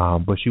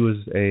 But she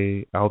was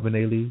a Alvin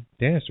Ailey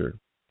dancer,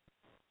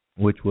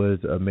 which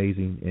was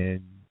amazing.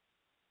 And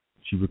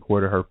she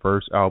recorded her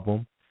first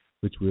album,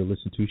 which we'll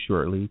listen to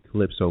shortly,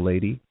 Calypso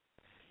Lady.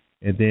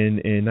 And then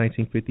in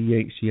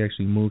 1958, she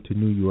actually moved to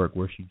New York,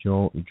 where she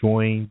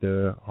joined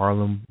the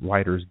Harlem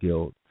Writers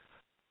Guild,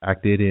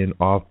 acted in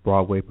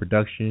off-Broadway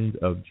productions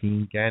of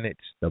Jean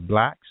Gannett's The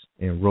Blacks,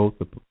 and wrote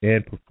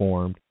and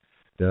performed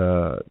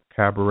the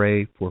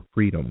Cabaret for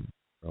Freedom.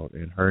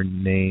 And her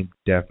name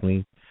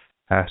definitely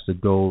has to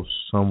go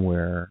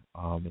somewhere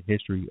in the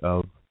history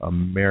of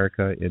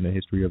America, in the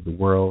history of the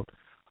world,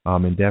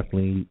 and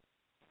definitely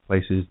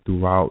places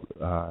throughout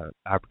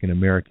African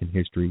American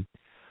history.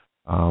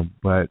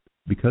 But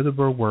because of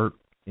her work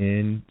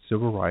in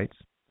civil rights,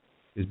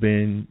 she's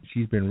been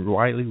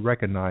widely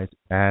recognized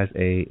as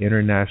an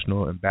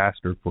international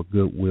ambassador for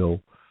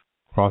goodwill,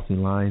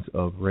 crossing lines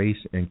of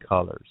race and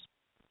colors.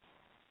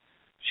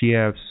 She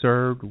has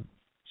served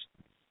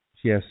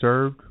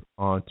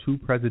on 2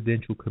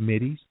 presidential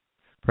committees.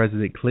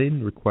 President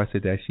Clinton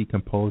requested that she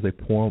compose a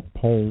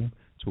poem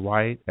to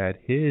write at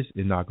his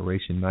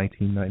inauguration in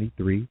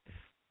 1993.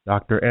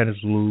 Dr.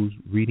 Angelou's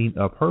reading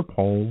of her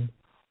poem,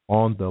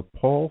 On the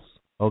Pulse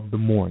of the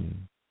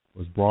Morning,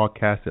 was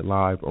broadcasted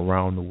live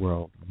around the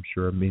world. I'm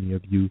sure many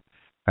of you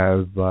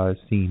have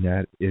seen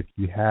that. If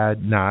you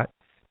had not,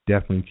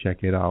 definitely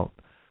check it out.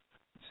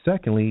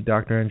 Secondly,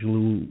 Dr.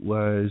 Angelou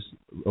was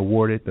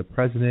awarded the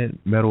President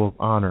Medal of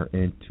Honor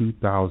in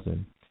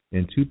 2000.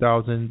 In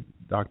 2000,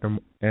 Dr.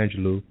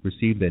 Angelou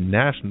received the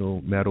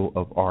National Medal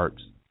of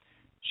Arts.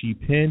 She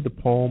penned the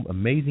poem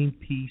Amazing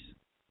Peace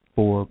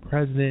for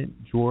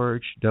President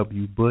George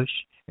W. Bush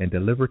and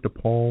delivered the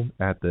poem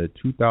at the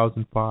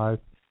 2005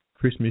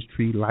 Christmas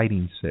tree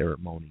lighting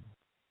ceremony.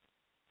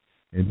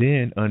 And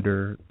then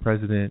under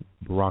President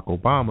Barack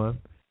Obama,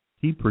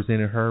 he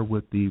presented her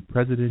with the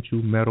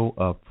Presidential Medal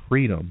of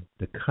Freedom,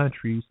 the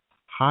country's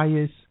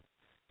highest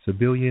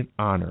civilian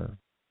honor.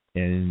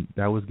 And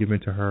that was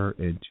given to her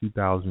in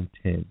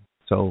 2010.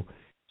 So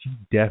she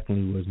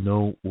definitely was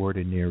no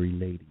ordinary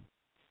lady.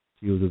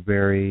 She was a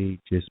very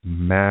just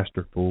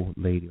masterful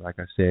lady. Like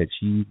I said,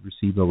 she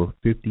received over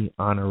 50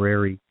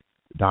 honorary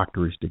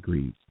doctorate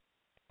degrees.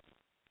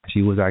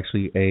 She was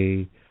actually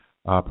a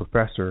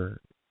professor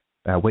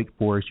at Wake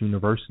Forest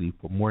University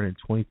for more than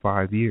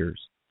 25 years.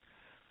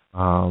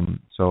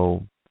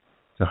 So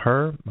to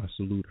her, I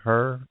salute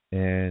her,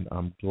 and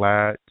I'm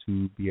glad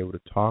to be able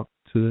to talk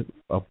to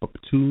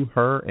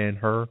her and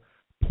her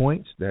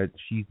points that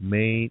she's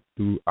made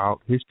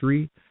throughout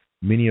history.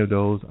 Many of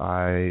those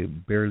I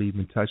barely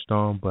even touched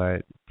on,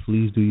 but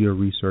please do your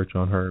research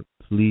on her.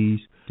 Please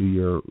do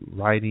your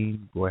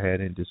writing. Go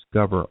ahead and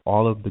discover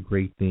all of the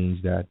great things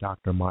that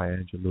Dr. Maya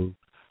Angelou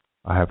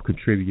have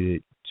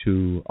contributed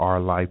to our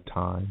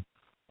lifetime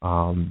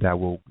that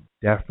will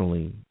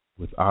definitely,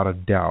 without a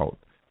doubt,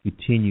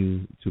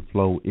 continue to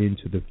flow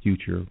into the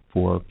future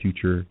for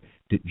future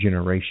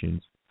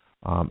generations,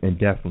 and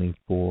definitely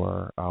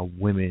for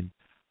women,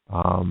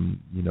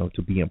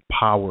 to be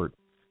empowered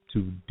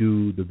to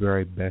do the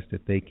very best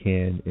that they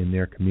can in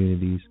their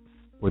communities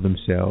for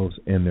themselves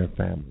and their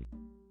families.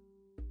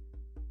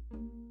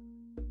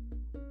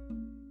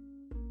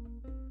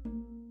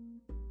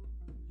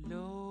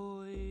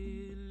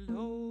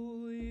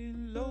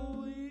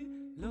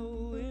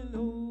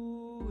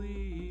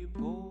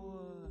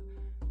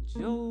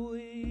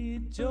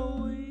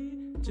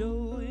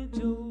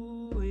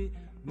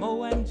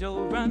 Mo and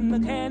Joe run the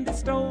candy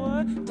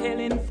store,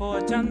 telling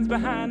fortunes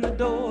behind the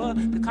door.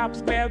 The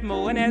cops grabbed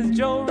Mo, and as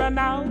Joe ran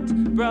out,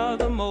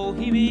 Brother Mo,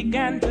 he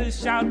began to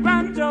shout,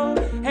 "Run, Joe!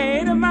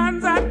 Hey, the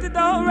man's at the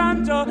door,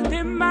 run, Joe!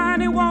 The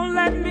man, he won't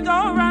let me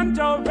go, run,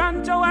 Joe!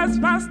 Run, Joe, as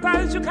fast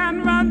as you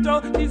can, run, Joe!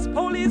 This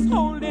police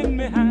holding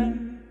me hand."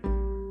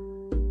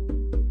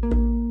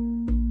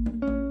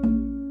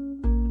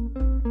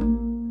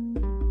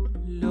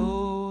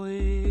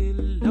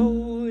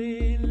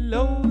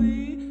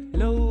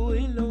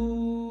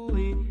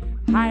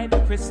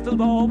 Crystal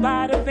ball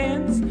by the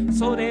fence,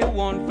 so they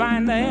won't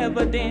find the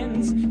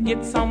evidence.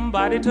 Get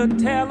somebody to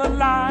tell a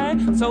lie,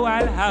 so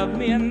I'll have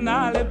me an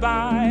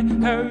alibi.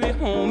 Hurry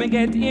home and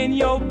get in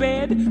your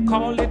bed,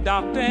 call the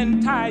doctor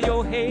and tie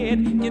your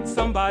head. Get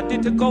somebody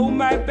to go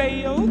my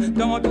bail,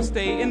 don't want to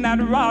stay in that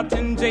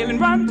rotten jail.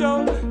 And run,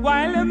 Joe,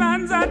 while the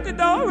man's at the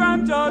door,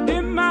 run, Joe.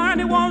 The man,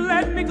 he won't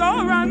let me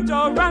go, run,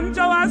 Joe. Run,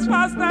 Joe, as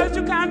fast as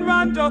you can,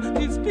 run, Joe.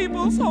 These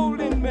people's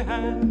holding me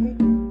hand.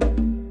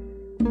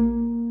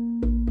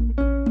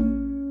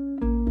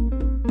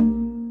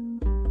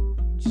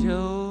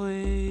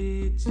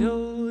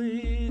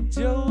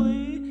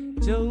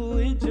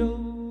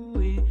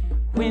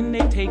 When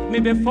they take me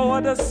before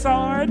the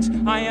sarge,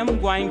 I am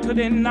going to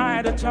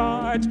deny the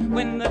charge.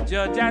 When the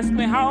judge asks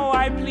me how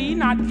I plead,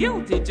 not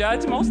guilty,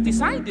 Judge, most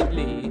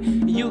decidedly.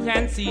 You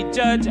can see,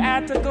 Judge,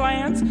 at a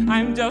glance,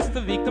 I'm just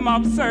a victim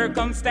of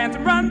circumstance.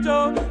 Run,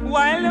 Joe,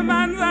 while the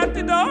man's at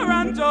the door,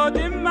 run, Joe.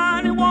 The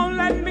man, he won't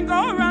let me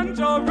go, run,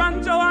 Joe.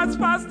 Run, Joe, as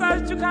fast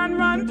as you can,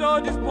 run, Joe.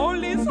 This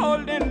police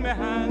holding me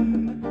hand.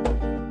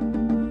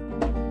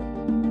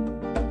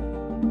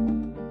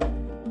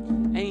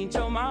 Ain't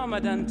your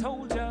mama done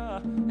told ya?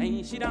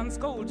 Ain't she done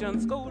scold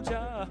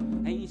ya?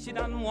 Ain't she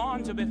done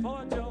warned you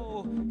before,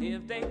 Joe?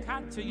 If they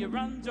catch you, you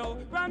run, Joe.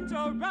 Run,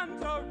 Joe, run,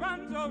 Joe,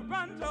 run, Joe,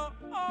 run, Joe.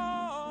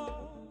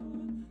 Oh,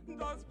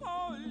 those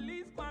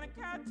police gonna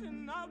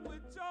catching up with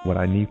Joe. What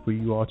I need for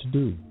you all to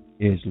do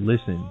is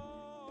listen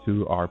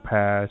to our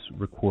past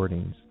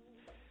recordings.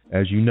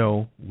 As you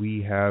know,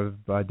 we have,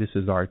 this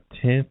is our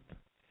 10th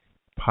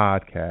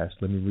podcast.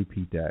 Let me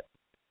repeat that.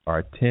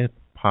 Our 10th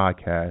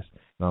podcast.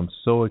 And I'm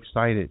so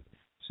excited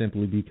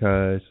simply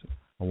because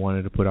I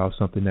wanted to put out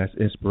something that's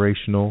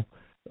inspirational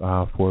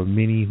for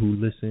many who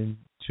listen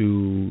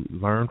to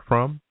learn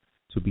from,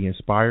 to be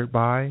inspired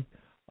by,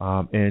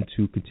 and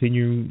to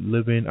continue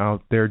living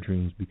out their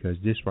dreams, because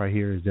this right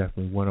here is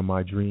definitely one of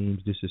my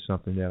dreams. This is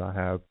something that I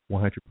have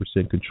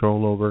 100%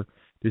 control over.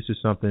 This is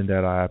something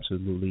that I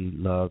absolutely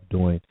love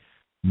doing.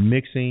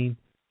 Mixing,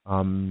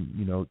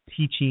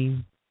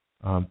 teaching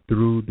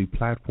through the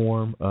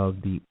platform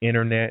of the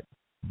internet,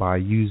 by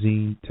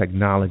using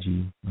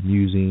technology. I'm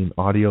using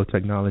audio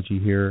technology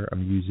here.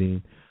 I'm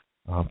using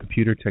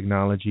computer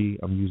technology.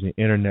 I'm using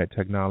internet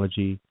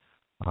technology.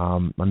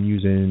 I'm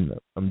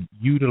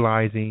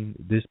utilizing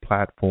this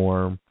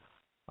platform,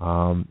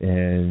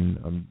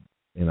 and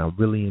I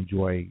really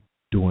enjoy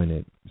doing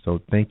it. So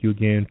thank you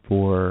again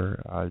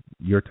for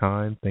your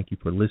time. Thank you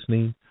for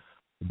listening.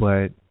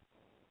 But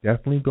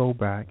definitely go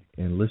back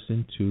and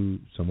listen to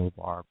some of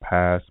our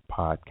past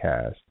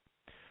podcasts.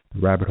 The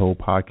Rabbit Hole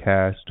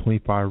Podcast,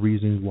 25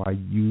 Reasons Why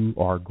You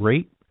Are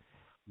Great.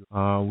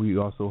 We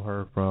also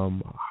heard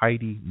from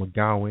Heidi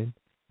McGowan,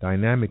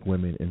 Dynamic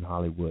Women in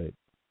Hollywood.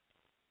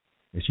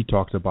 And she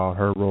talks about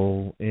her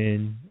role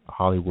in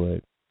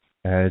Hollywood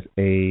as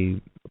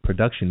a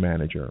production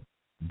manager.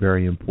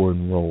 very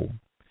important role.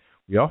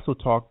 We also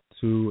talked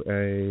to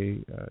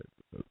a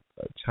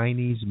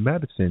Chinese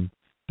medicine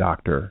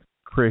doctor,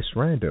 Chris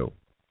Rando,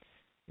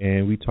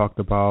 and we talked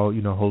about,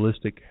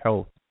 holistic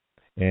health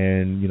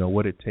and,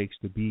 what it takes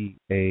to be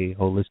a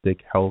holistic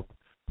health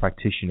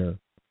practitioner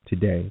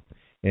today,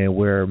 and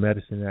where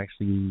medicine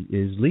actually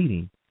is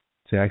leading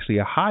to actually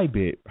a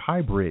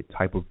hybrid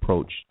type of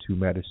approach to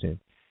medicine.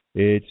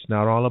 It's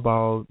not all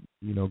about,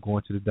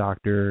 going to the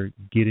doctor,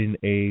 getting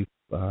a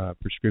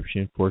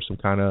prescription for some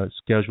kind of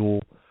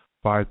Schedule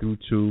 5 through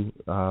 2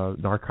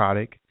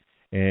 narcotic,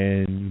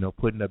 and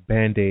putting a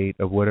Band-Aid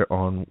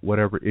on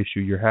whatever issue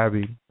you're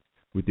having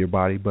with your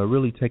body, but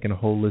really taking a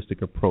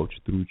holistic approach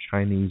through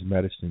Chinese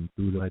medicine,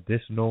 through the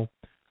medicinal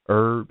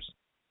herbs,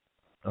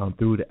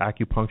 through the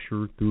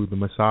acupuncture, through the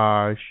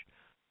massage,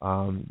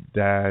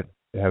 there's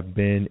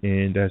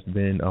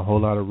been a whole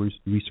lot of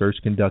research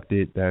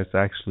conducted that's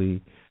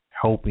actually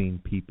helping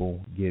people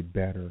get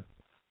better.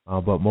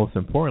 But most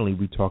importantly,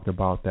 we talked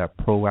about that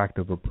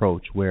proactive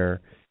approach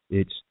where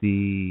it's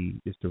the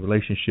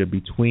relationship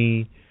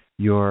between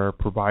your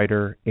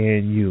provider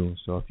and you.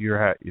 So if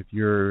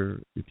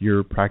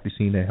you're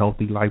practicing a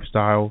healthy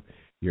lifestyle,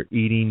 you're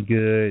eating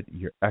good,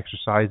 you're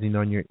exercising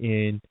on your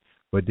end,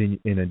 but then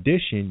in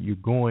addition, you're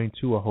going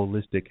to a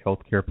holistic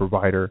healthcare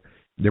provider.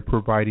 They're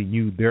providing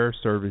you their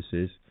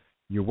services.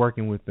 You're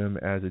working with them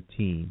as a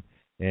team.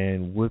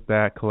 And with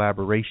that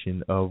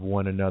collaboration of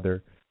one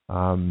another,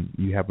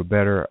 you have a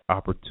better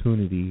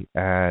opportunity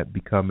at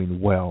becoming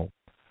well.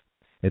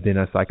 And then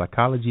a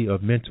psychology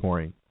of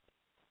mentoring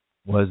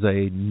was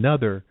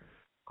another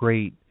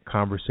great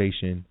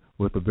conversation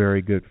with a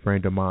very good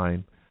friend of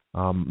mine,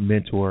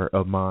 mentor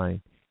of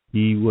mine.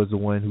 He was the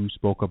one who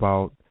spoke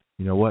about,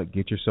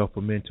 get yourself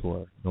a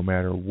mentor. No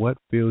matter what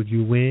field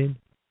you in,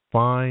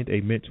 find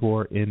a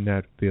mentor in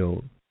that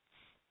field.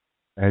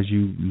 As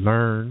you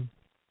learn,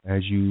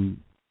 as you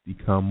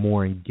become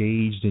more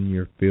engaged in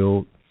your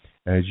field,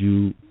 as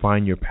you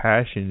find your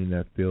passion in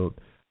that field,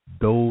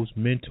 those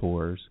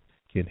mentors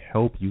can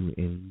help you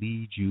and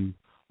lead you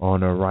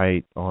on a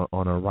right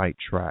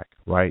track,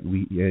 right?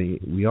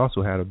 We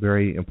also had a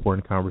very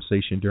important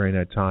conversation during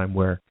that time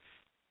where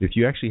if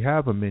you actually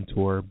have a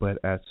mentor, but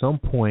at some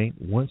point,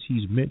 once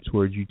he's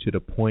mentored you to the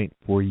point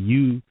for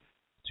you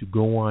to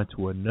go on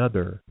to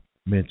another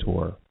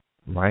mentor,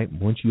 right?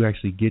 Once you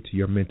actually get to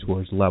your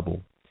mentor's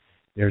level,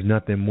 there's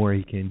nothing more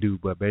he can do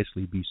but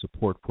basically be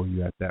support for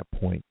you at that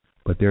point.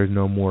 But there's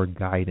no more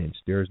guidance.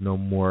 There's no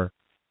more,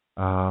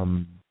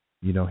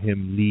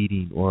 him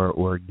leading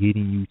or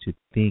getting you to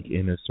think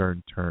in a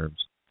certain terms.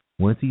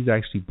 Once he's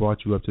actually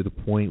brought you up to the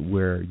point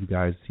where you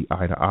guys see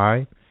eye to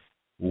eye,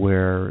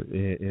 where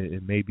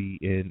it may be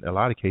in a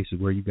lot of cases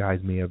where you guys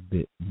may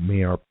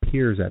are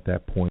peers at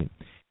that point,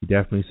 he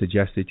definitely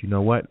suggested,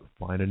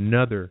 find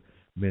another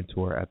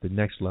mentor at the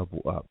next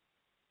level up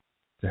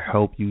to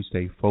help you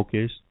stay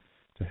focused,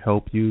 to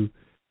help you,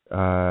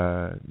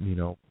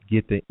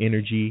 get the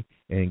energy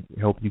and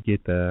help you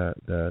get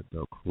the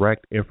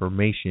correct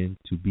information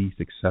to be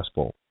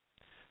successful.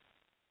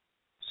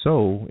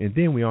 So, and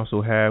then we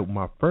also had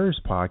my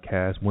first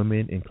podcast,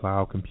 Women in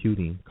Cloud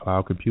Computing.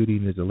 Cloud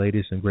computing is the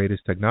latest and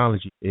greatest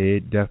technology.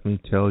 It definitely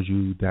tells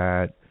you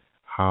that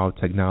how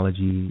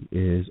technology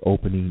is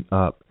opening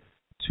up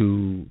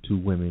to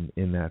women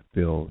in that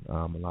field.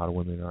 A lot of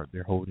women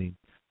they're holding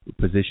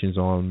positions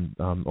on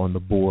the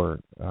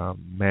board,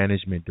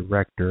 management,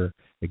 director,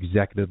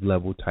 executive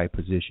level type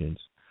positions.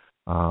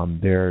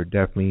 There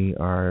definitely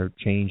are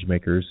change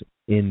makers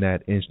in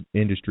that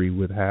industry,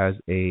 which has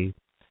a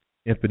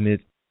infamous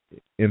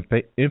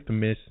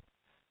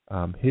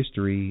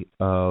history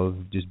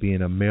of just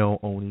being a males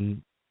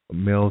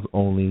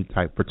only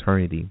type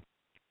fraternity.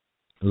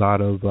 A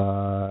lot of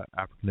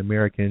African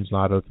Americans, a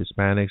lot of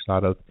Hispanics, a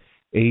lot of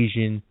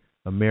Asian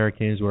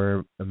Americans,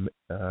 or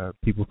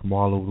people from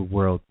all over the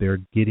world, they're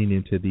getting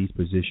into these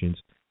positions.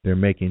 They're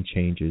making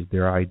changes.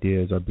 Their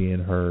ideas are being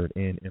heard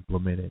and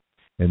implemented,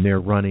 and they're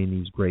running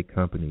these great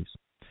companies.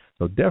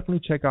 So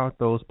definitely check out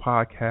those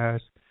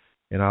podcasts.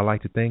 And I'd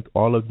like to thank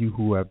all of you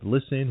who have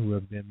listened, who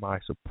have been my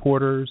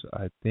supporters.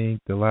 I think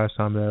the last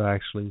time that I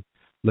actually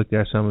looked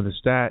at some of the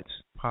stats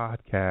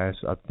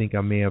podcasts, I think I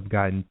may have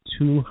gotten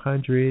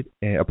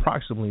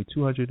approximately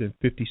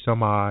 250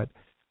 some odd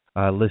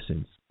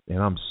listens. And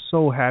I'm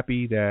so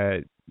happy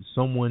that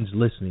someone's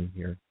listening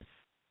here.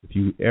 If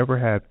you ever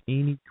have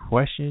any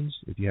questions,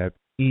 if you have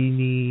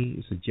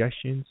any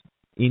suggestions,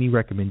 any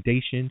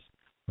recommendations,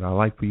 what I'd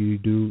like for you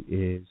to do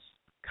is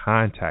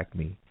contact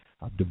me.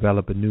 I've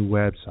developed a new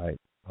website.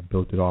 I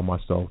built it all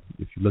myself.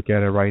 If you look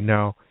at it right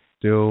now,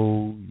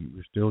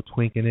 we're still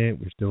tweaking it.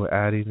 We're still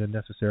adding the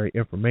necessary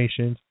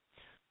information.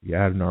 We're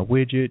adding our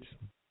widgets.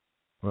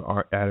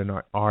 We're adding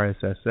our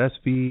RSS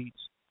feeds.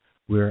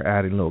 We're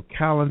adding little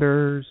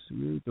calendars.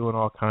 We're doing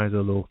all kinds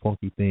of little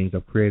funky things.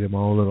 I've created my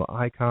own little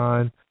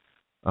icon.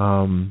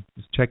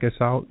 Just check us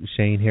out,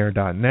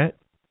 ShaneHair.net.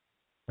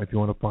 If you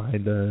want to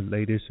find the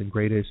latest and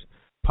greatest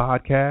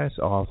podcasts,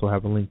 I also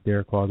have a link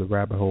there called the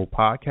Rabbit Hole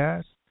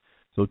Podcast.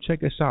 So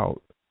check us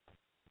out.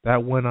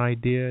 that one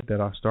idea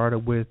that I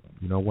started with,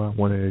 what I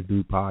wanted to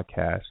do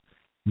podcasts,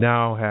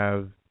 now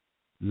have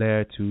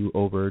led to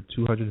over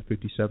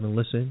 257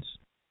 listens,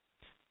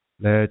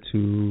 led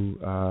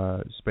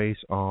to space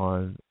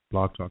on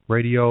Blog Talk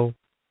Radio.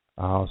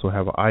 I also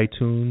have an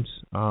iTunes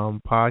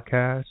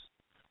podcast.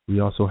 We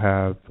also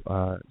have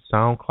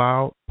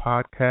SoundCloud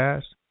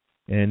podcast.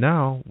 And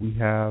now we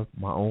have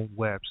my own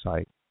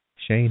website,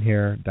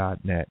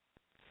 shanehair.net.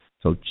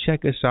 So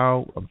check us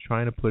out. I'm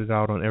trying to put it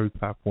out on every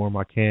platform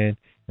I can,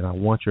 and I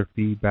want your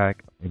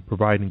feedback and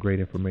providing great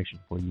information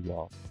for you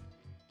all.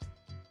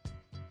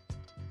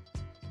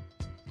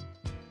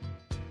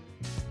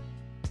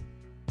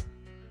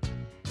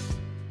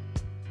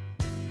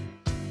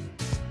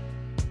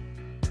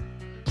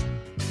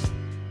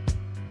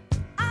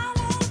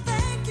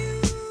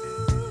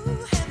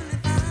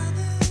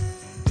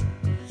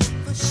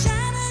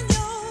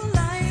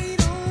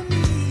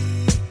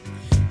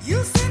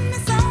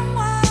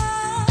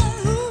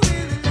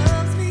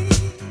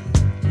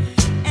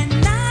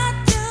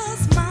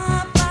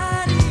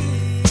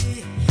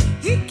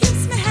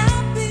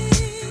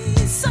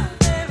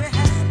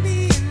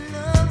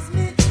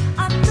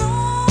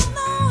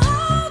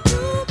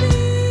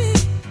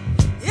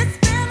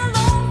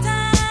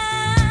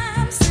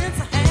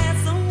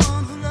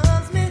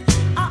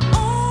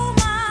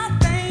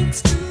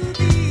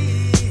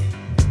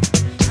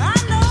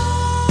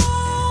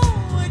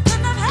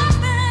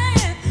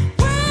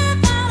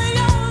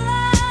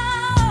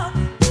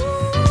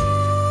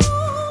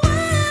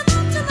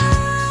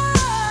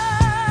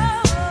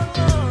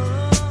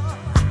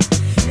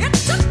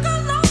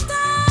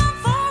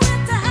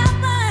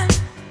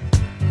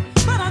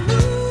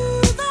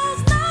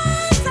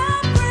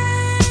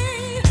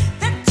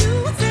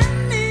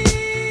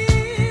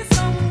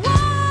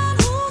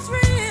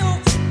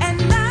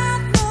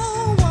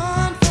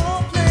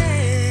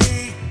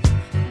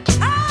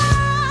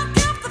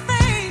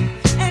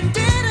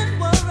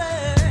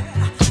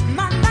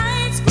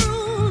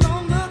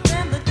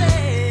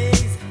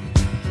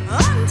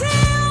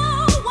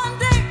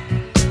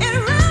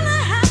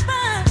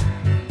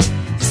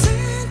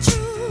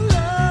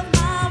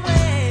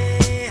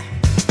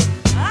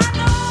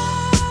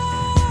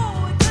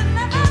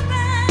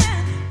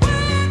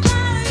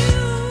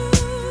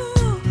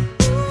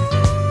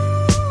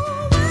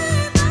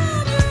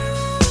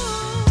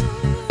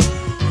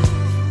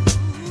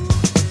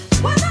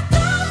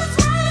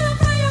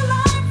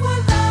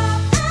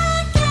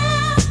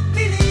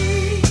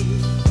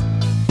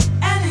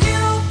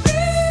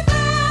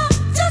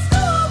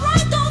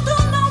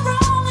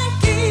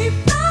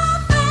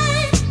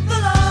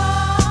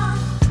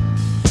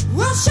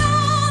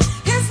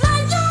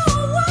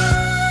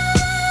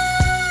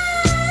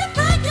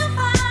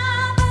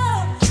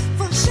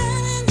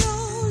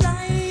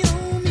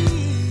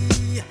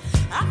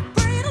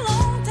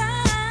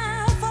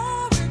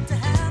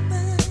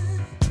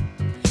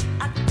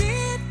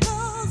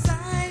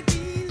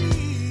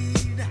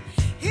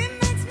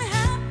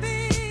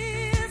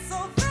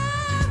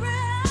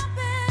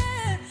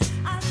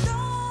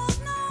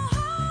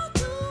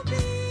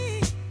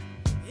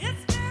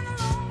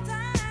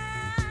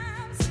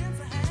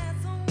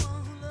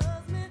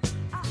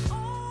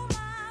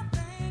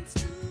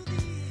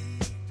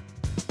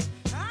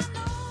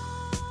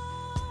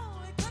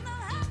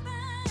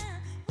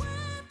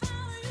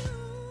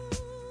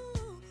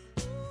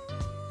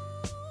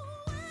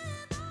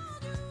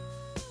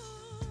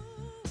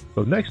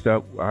 So next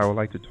up, I would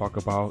like to talk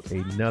about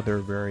another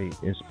very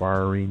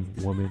inspiring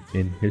woman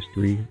in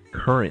history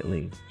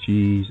currently.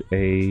 She's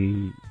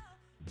a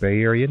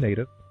Bay Area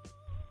native.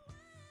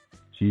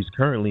 She's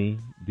currently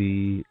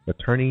the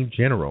Attorney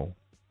General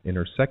in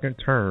her second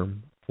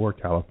term for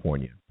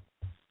California.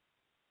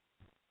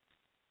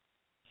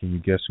 Can you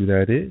guess who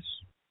that is?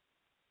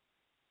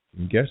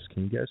 Can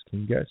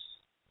you guess?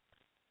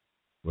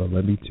 Well,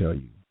 let me tell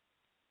you.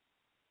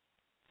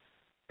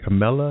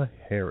 Kamala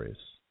Harris.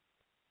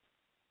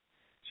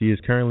 She is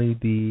currently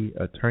the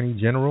Attorney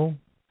General,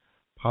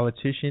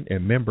 politician,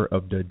 and member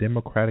of the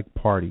Democratic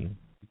Party,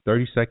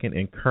 32nd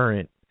and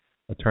current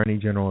Attorney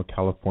General of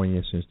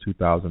California since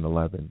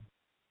 2011.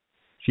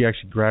 She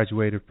actually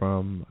graduated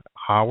from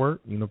Howard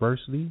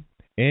University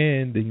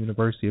and the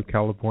University of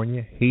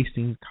California,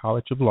 Hastings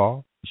College of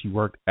Law. She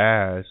worked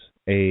as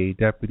a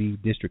deputy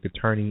district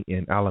attorney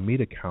in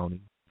Alameda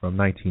County from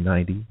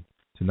 1990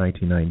 to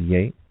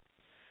 1998.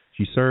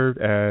 She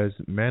served as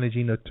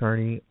managing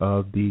attorney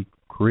of the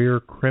Career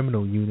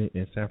Criminal Unit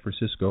in San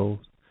Francisco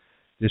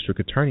District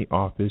Attorney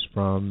Office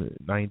from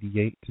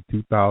 98 to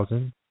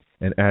 2000,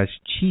 and as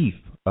chief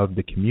of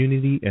the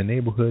Community and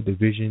Neighborhood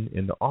Division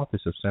in the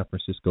Office of San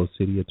Francisco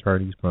City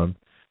Attorneys from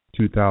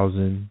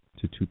 2000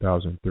 to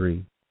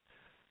 2003.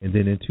 And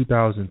then in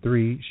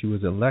 2003, she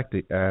was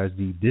elected as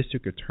the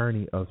District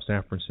Attorney of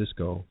San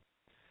Francisco.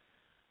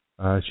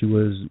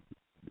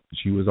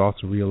 She was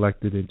also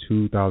reelected in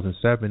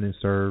 2007 and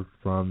served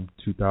from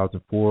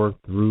 2004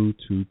 through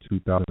to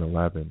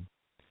 2011.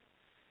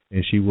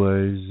 And she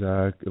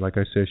was, like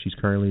I said, she's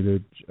currently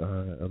the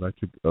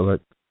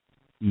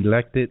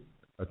elected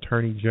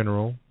Attorney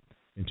General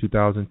in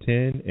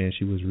 2010, and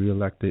she was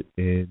reelected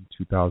in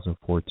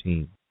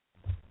 2014.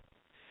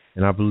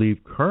 And I believe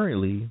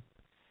currently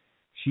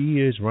she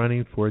is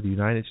running for the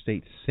United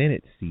States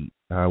Senate seat,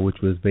 which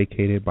was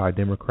vacated by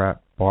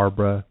Democrat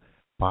Barbara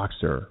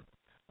Boxer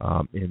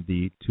in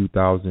the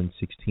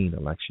 2016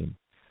 election.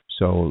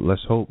 So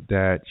let's hope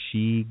that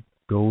she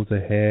goes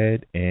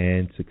ahead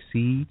and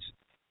succeeds,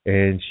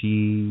 and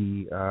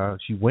she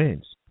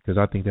wins, because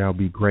I think that would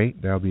be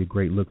great. That would be a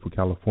great look for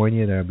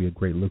California. That would be a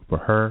great look for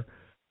her.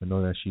 I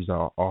know that she's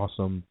an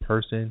awesome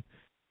person.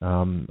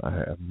 I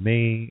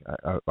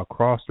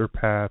crossed her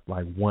path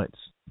like once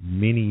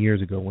many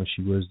years ago when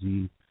she was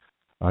the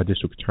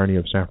district attorney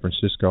of San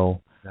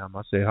Francisco.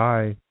 I say,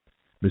 hi,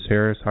 Miss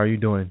Harris, how are you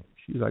doing?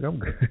 She's like, I'm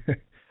good.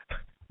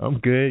 I'm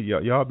good.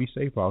 Y'all be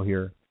safe out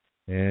here.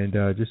 And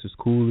just as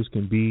cool as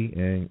can be,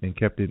 and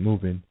kept it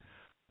moving.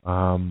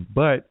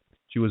 But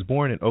she was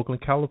born in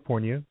Oakland,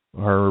 California.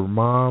 Her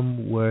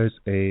mom was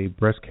a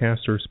breast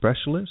cancer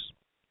specialist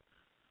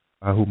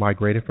who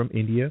migrated from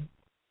India.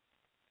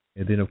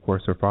 And then, of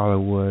course, her father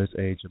was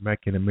a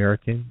Jamaican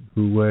American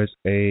who was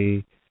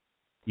a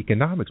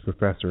economics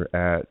professor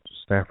at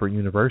Stanford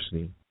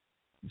University.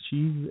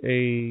 She's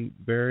a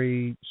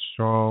very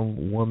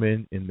strong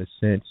woman in the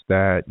sense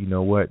that, you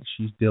know what,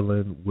 she's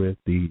dealing with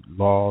the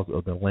laws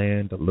of the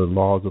land, the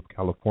laws of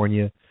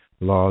California,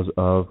 the laws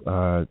of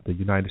the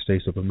United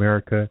States of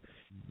America.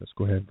 Let's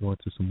go ahead and go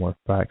into some more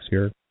facts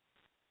here.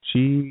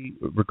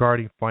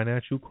 Regarding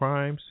financial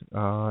crimes,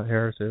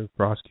 Harris has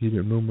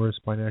prosecuted numerous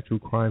financial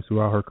crimes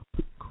throughout her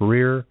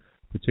career,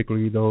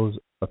 particularly those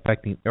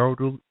affecting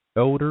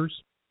elders,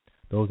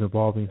 those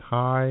involving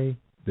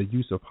the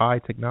use of high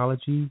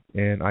technology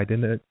and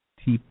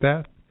identity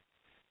theft.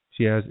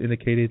 She has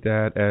indicated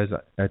that as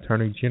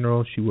Attorney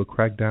General, she will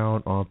crack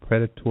down on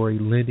predatory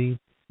lending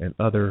and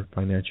other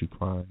financial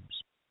crimes.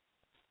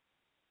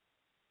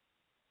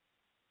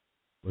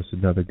 What's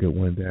another good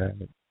one that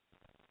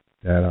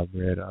I've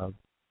read of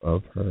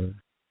her?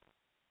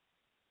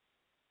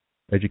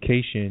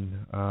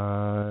 Education.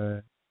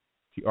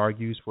 She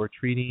argues for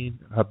treating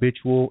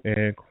habitual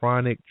and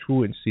chronic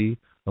truancy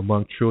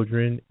among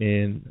children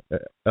in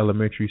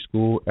elementary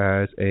school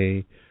as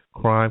a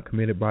crime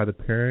committed by the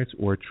parents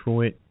or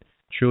truant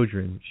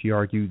children. She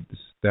argued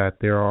that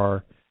there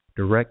are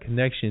direct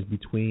connections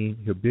between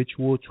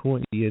habitual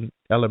truancy in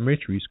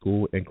elementary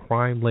school and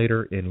crime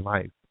later in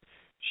life.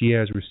 She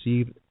has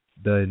received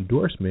the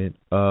endorsement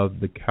of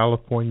the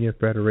California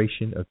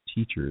Federation of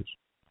Teachers.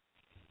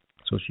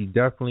 So she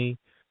definitely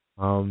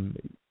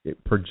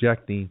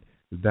projecting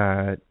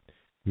that,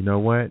 you know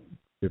what,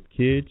 if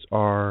kids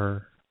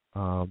are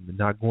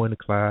not going to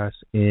class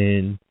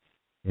in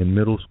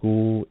middle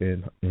school,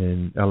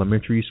 in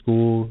elementary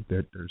school,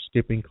 that they're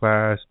skipping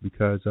class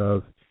because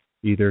of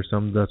either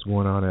something that's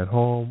going on at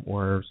home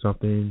or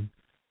something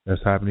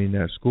that's happening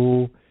at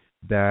school,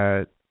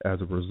 that as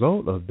a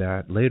result of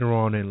that, later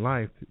on in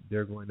life,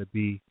 they're going to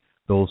be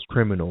those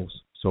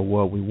criminals. So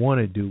what we want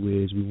to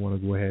do is we want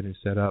to go ahead and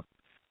set up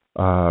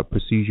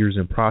procedures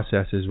and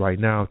processes right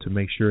now to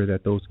make sure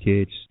that those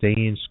kids stay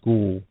in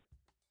school.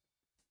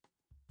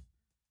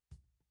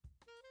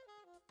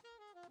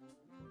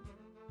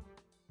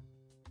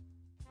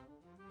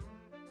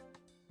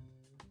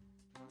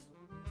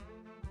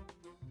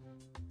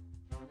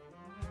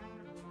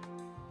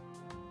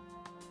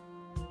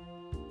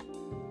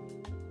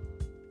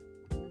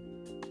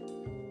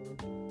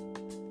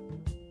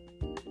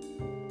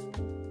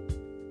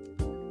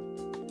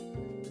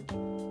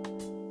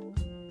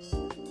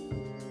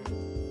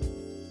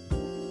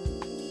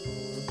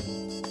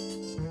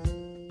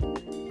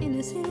 In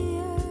the city of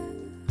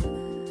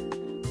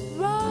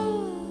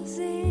roses,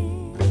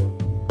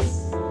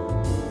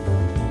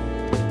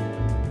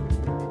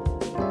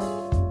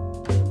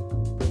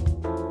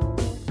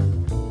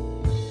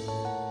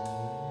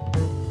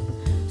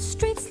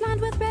 streets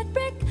lined with red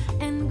brick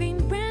and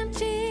green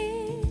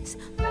branches.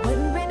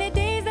 When rainy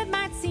days that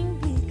might seem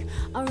bleak,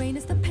 our rain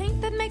is the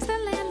paint that makes the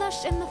land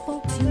lush and the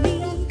folks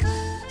unique.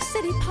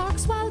 City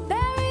parks, wild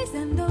berries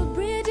and old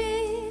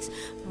bridges,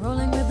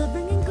 rolling river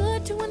bringing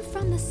good to and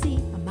from the sea.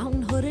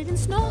 Hooded in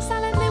snow,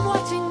 silently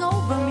watching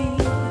over me.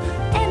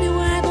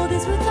 Anywhere I go,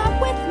 these roots are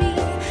with me,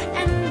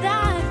 and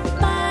I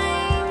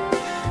find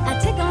I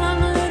take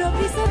along a little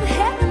piece of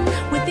heaven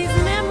with these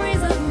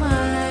memories of mine.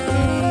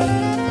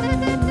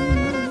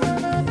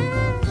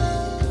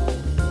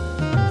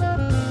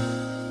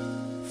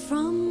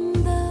 From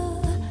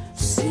the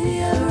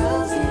city of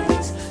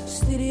roses,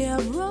 city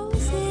of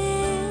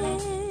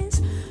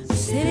roses,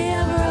 city of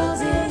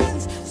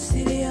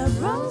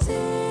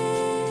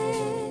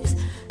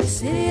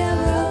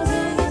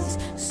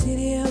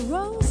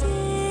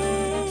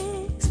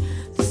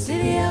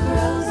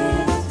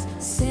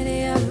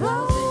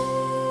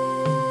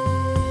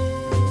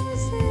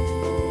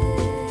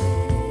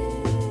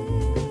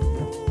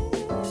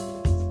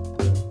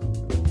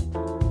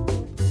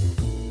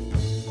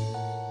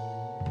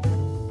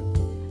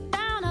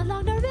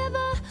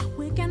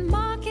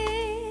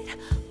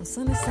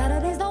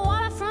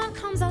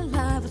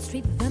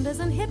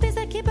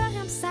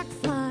Abraham sack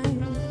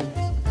flying.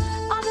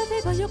 All the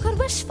people you could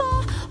wish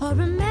for or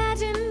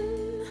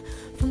imagine.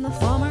 From the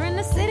farmer in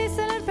the city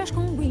selling fresh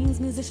corn beans,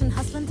 musician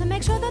hustling to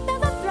make sure that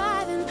there's a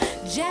thriving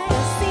jazz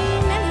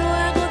scene. Anywhere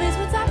I go, these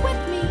roots are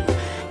with me,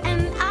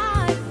 and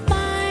I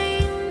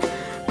find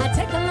I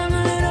take along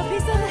a little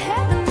piece of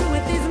heaven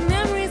with these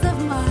memories of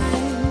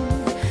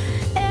mine.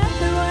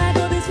 Everywhere I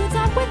go, these roots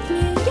are with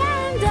me,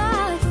 and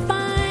I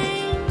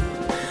find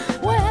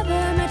wherever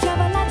I may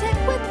travel, I take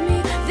with me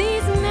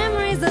these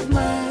memories of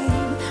mine.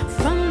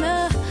 From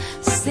the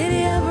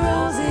city of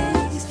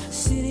roses,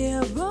 city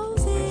of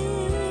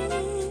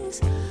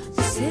roses,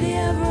 city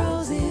of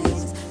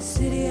roses,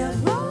 city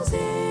of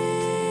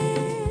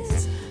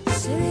roses,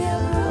 city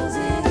of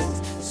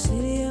roses,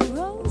 city of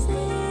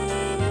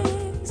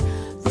roses,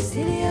 the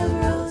city of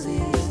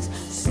roses,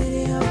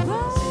 city of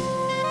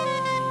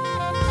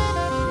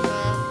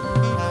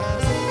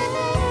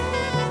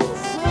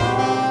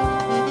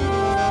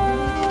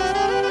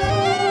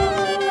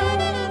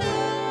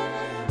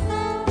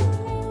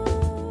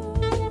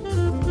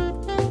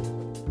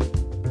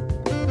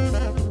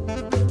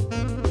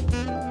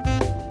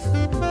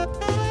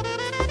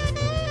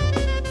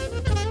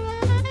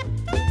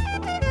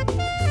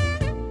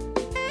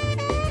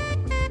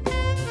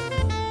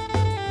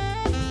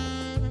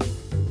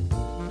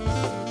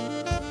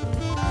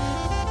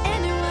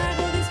Anywhere I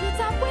go, these roots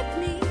are with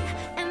me,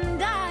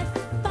 and I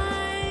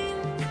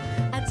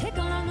find I take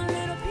along a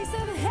little piece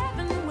of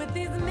heaven with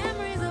these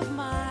memories of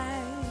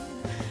mine.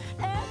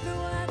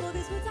 Everywhere I go,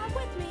 these roots are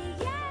with me,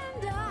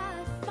 and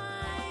I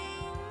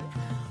find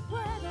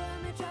wherever I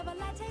may travel,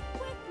 I take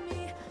with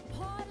me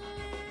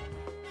Portland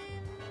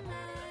in my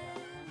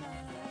mind.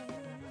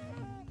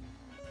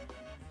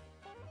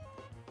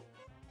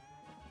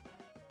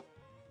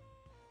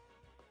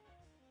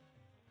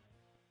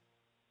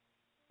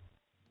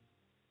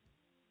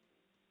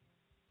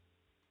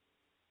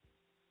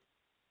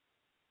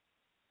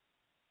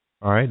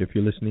 All right, if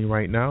you're listening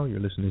right now,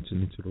 you're listening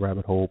to the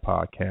Rabbit Hole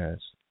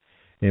Podcast.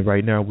 And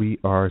right now we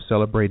are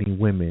celebrating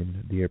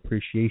women, the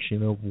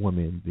appreciation of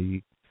women.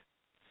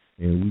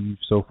 And we've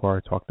so far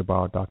talked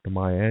about Dr.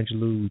 Maya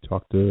Angelou. We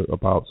talked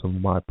about some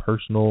of my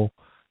personal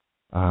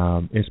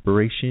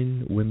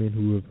inspiration,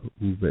 women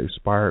who've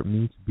inspired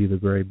me to be the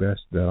very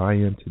best that I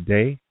am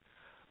today,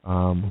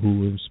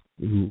 who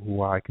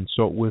I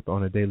consult with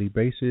on a daily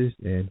basis,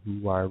 and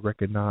who I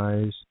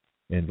recognize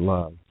and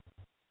love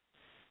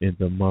in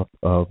the month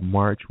of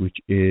March, which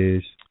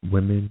is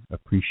Women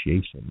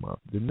Appreciation Month.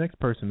 The next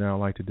person that I'd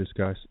like to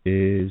discuss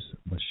is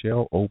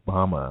Michelle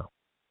Obama.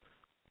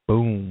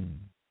 Boom.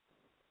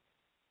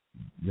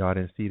 Y'all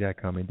didn't see that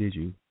coming, did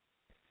you?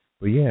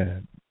 But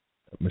yeah,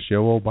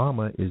 Michelle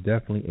Obama is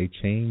definitely a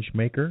change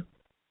maker.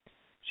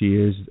 She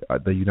is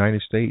the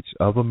United States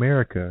of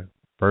America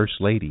First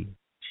Lady.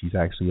 She's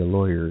actually a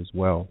lawyer as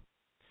well,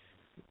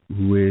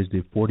 who is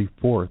the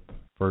 44th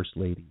First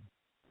Lady.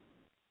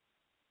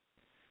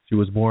 She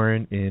was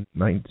born in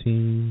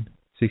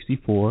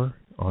 1964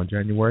 on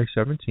January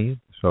 17th,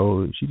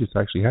 so she just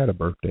actually had a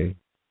birthday,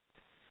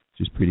 which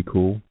is pretty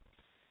cool.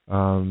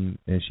 And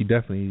she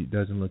definitely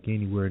doesn't look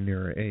anywhere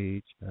near her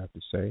age, I have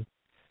to say.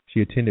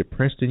 She attended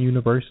Princeton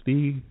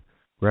University,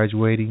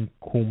 graduating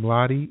cum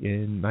laude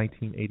in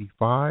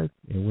 1985,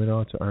 and went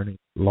on to earn a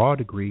law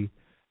degree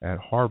at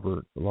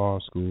Harvard Law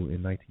School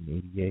in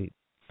 1988.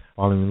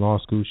 While in law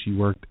school, she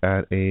worked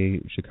at a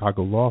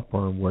Chicago law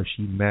firm where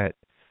she met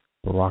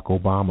Barack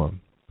Obama,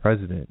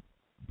 President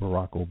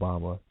Barack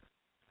Obama.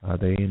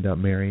 They ended up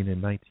marrying in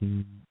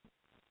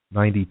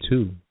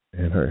 1992,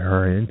 and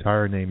her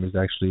entire name is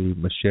actually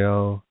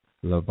Michelle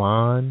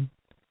LaVaughn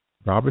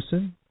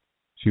Robertson.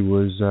 She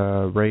was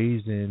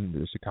raised in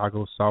the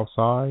Chicago South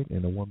Side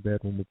in a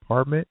one-bedroom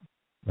apartment.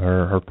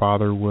 Her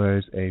father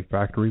was a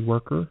factory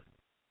worker.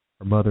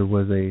 Her mother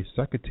was a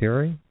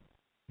secretary.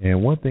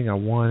 And one thing I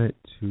wanted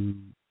to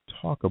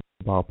talk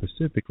about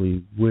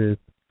specifically with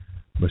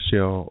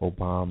Michelle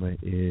Obama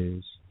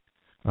is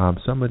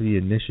some of the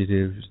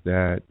initiatives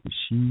that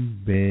she's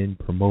been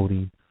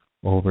promoting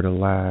over the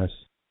last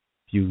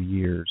few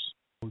years.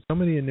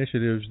 Some of the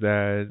initiatives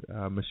that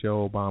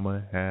Michelle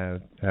Obama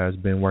has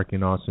been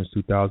working on since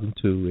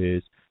 2002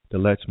 is the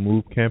Let's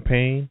Move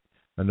campaign.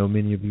 I know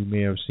many of you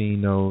may have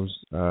seen those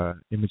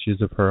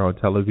images of her on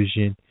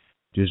television,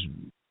 just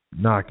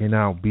knocking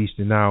out,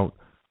 beasting out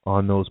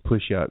on those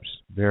push-ups.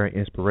 Very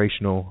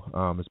inspirational,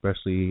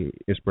 especially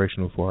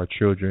inspirational for our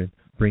children,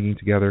 bringing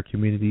together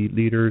community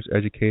leaders,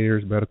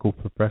 educators, medical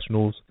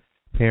professionals,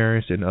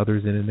 parents, and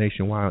others in a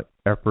nationwide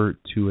effort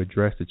to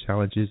address the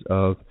challenges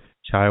of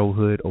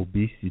childhood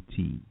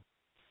obesity.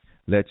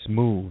 Let's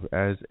Move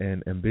as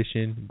an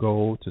ambition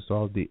goal to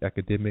solve the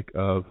epidemic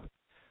of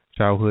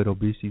childhood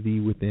obesity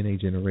within a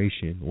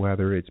generation,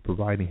 whether it's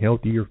providing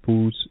healthier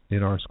foods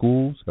in our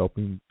schools,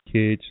 helping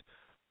kids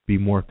be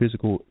more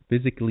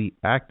physically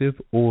active,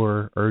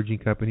 or urging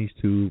companies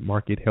to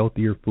market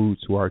healthier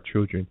foods to our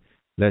children.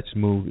 Let's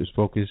Move is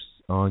focused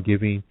on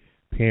giving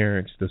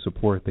parents the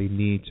support they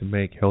need to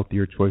make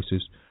healthier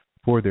choices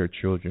for their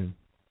children.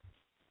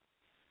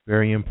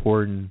 Very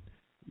important.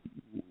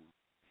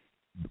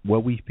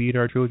 what we feed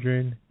our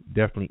children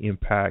definitely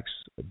impacts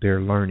their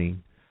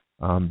learning,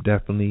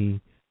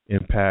 definitely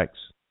impacts,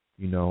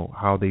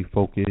 how they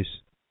focus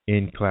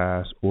in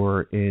class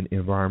or in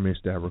environments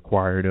that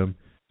require them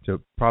to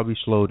probably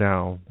slow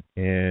down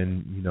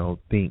and,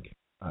 think.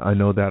 I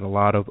know that a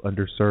lot of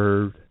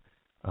underserved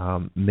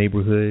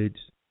neighborhoods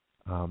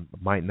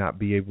might not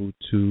be able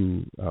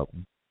to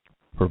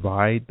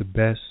provide the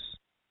best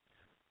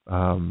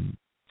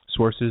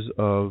sources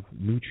of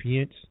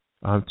nutrients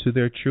to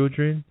their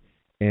children,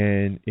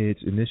 and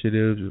it's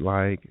initiatives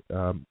like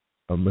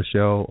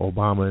Michelle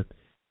Obama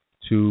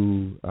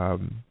to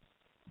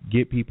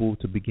get people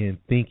to begin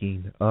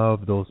thinking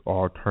of those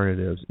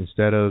alternatives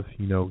instead of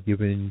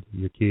giving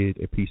your kid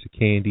a piece of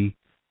candy.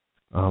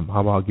 How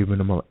about giving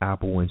them an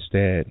apple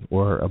instead,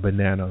 or a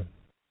banana?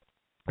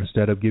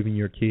 Instead of giving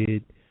your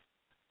kid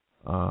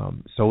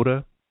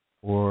soda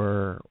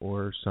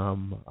or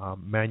some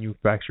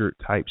manufactured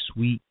type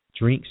sweet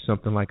drinks,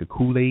 something like a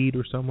Kool-Aid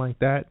or something like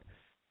that,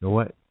 you know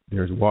what?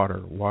 There's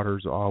water.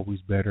 Water's always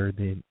better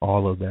than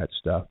all of that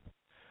stuff.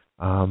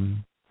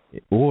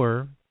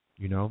 Or,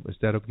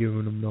 instead of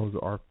giving them those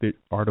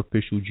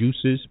artificial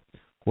juices,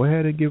 go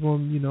ahead and give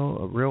them,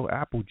 a real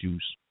apple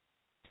juice,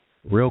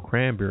 real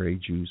cranberry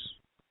juice,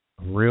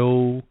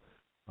 real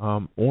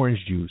orange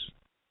juice.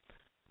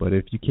 But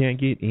if you can't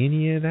get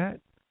any of that,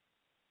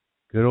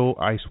 good old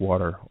ice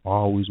water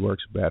always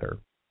works better.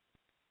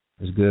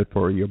 It's good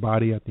for your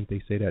body. I think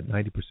they say that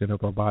 90%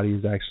 of our body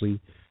is actually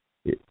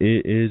it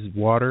is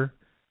water.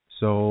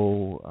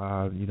 So,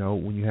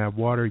 when you have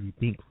water, you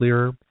think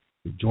clearer.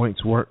 Your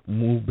joints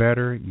move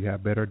better. You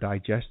have better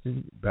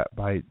digestion.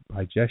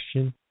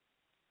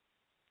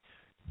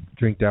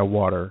 Drink that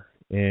water.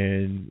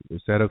 And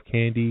instead of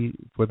candy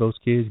for those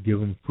kids, give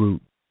them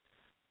fruit.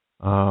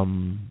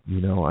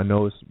 I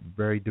know it's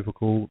very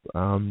difficult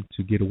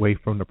to get away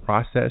from the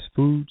processed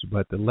foods,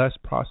 but the less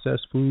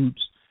processed foods,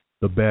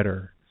 the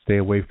better. Stay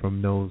away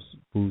from those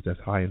foods that's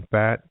high in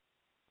fat,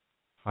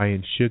 high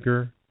in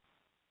sugar,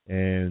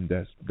 and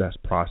that's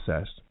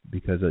processed,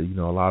 because a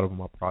lot of them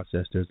are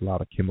processed. There's a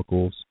lot of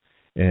chemicals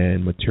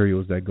and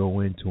materials that go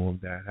into them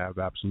that have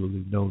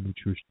absolutely no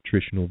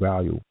nutritional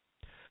value.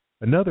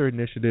 Another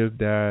initiative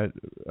that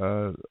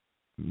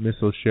Miss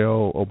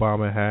Michelle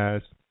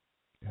Obama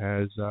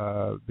has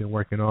been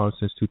working on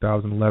since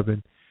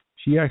 2011.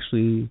 She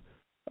actually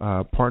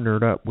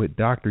partnered up with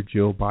Dr.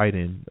 Jill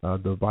Biden,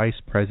 the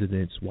vice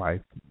president's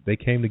wife. They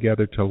came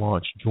together to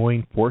launch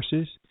Join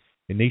Forces,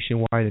 a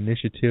nationwide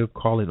initiative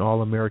calling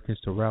all Americans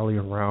to rally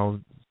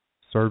around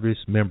service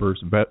members,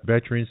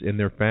 veterans, and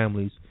their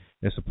families,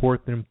 and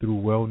support them through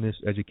wellness,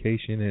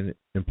 education, and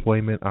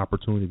employment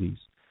opportunities.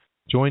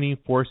 Joining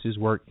forces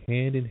work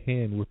hand in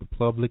hand with the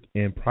public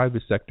and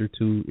private sector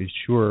to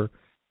ensure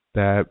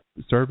that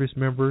service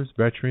members,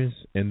 veterans,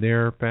 and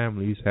their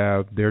families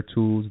have their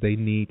tools they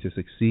need to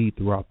succeed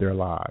throughout their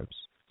lives.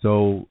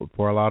 So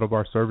for a lot of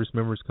our service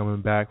members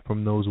coming back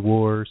from those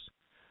wars,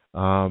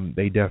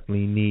 they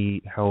definitely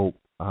need help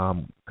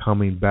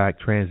coming back,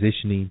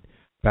 transitioning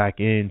back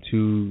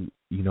into,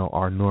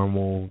 our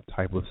normal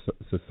type of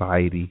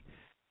society.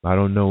 I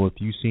don't know if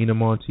you've seen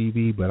them on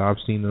TV, but I've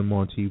seen them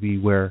on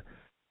TV where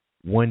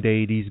one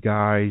day these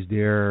guys,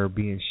 they're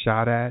being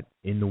shot at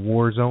in the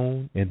war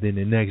zone, and then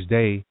the next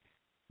day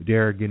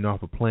they're getting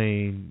off a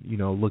plane,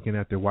 looking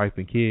at their wife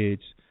and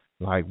kids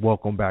like,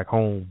 welcome back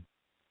home.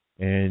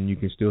 And you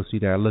can still see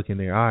that look in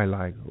their eye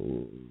like,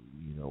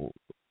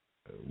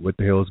 what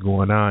the hell is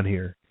going on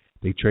here?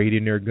 They trade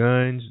in their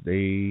guns.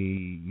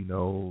 They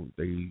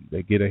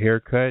get a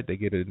haircut. They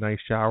get a nice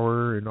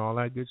shower and all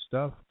that good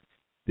stuff.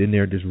 Then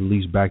they're just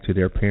released back to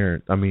their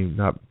parents. I mean,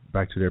 not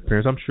back to their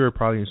parents. I'm sure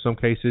probably in some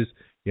cases,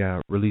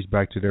 released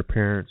back to their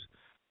parents,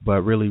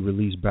 but really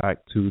released back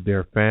to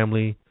their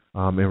family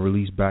and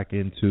released back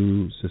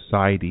into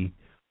society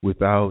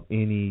without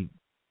any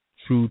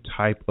true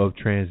type of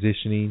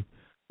transitioning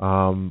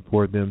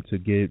for them to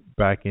get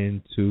back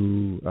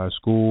into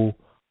school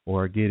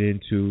or get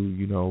into,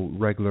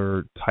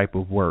 regular type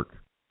of work,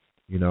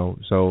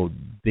 So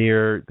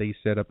they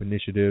set up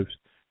initiatives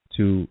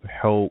to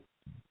help,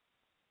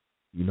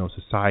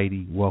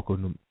 society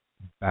welcome them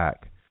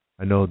back.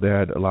 I know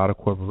that a lot of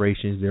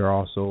corporations, they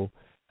also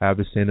have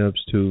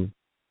initiatives to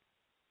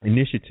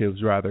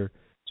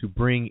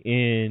bring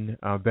in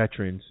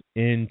veterans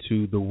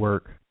into the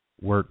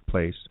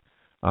workplace,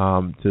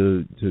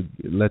 to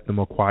let them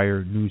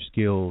acquire new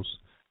skills.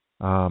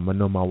 I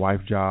know my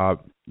wife's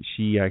job,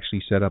 she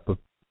actually set up a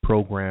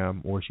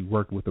program, or she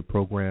worked with a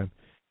program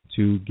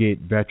to get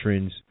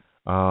veterans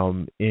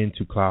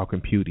into cloud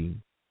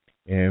computing.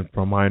 And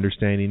from my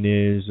understanding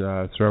is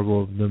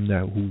several of them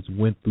who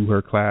went through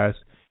her class,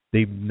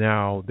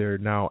 they're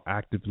now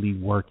actively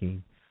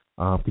working,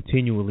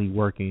 continually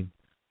working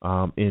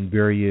in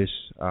various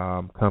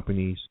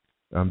companies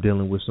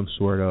dealing with some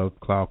sort of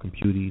cloud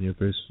computing,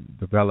 if it's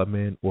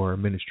development or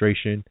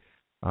administration.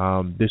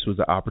 This was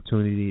an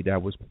opportunity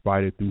that was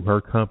provided through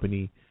her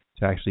company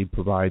to actually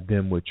provide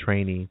them with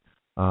training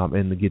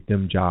and to get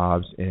them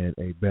jobs and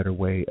a better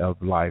way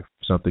of life,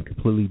 something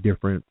completely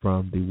different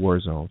from the war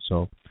zone.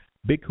 So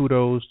big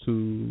kudos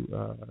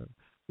to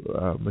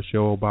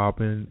Michelle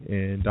Obama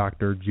and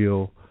Dr.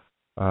 Jill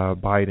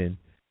Biden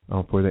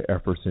for their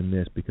efforts in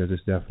this, because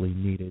it's definitely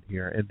needed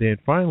here. And then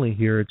finally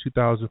here in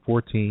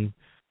 2014,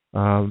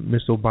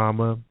 Ms.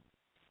 Obama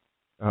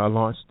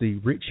launched the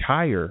Reach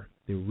Higher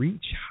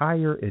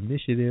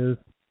initiative,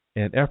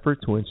 an effort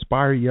to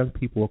inspire young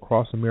people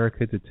across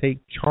America to take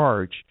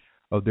charge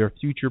of their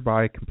future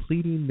by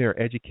completing their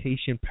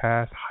education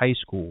past high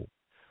school,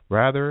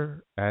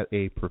 rather at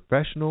a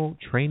professional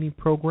training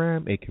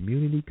program, a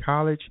community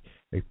college,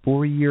 a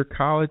 4-year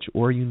college,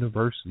 or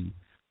university.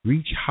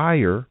 Reach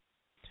Higher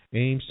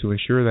aims to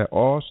ensure that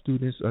all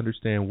students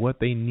understand what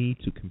they need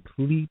to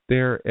complete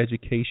their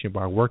education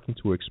by working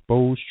to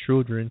expose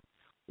children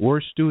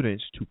or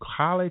students to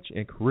college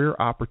and career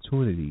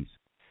opportunities,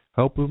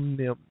 helping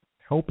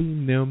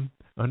them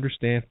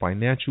understand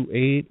financial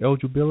aid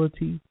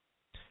eligibility,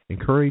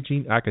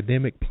 encouraging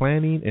academic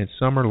planning and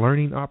summer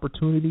learning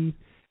opportunities,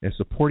 and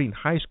supporting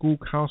high school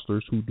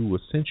counselors who do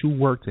essential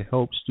work to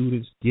help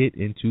students get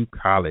into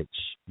college.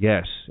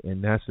 Yes,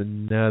 and that's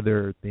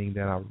another thing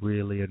that I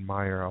really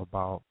admire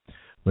about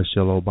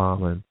Michelle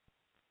Obama,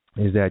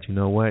 is that, you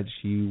know what,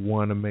 she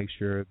want to make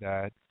sure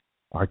that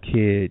our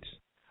kids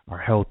are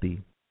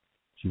healthy.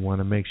 She want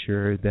to make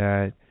sure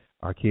that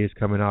our kids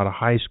coming out of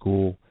high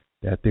school,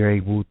 that they're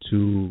able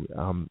to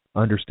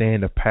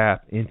understand the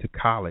path into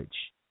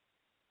college.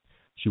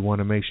 She want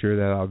to make sure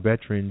that our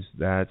veterans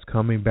that's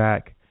coming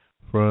back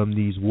from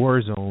these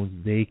war zones,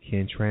 they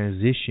can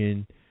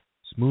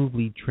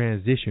smoothly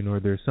transition, or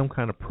there's some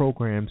kind of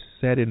program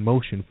set in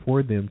motion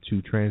for them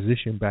to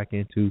transition back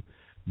into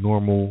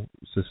normal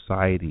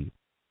society.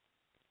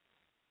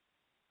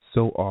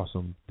 So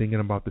awesome. Thinking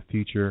about the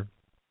future,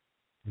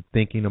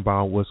 thinking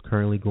about what's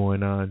currently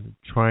going on,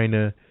 trying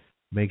to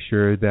make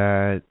sure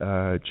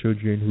that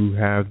children who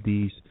have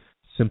these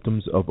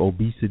symptoms of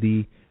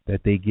obesity,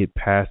 that they get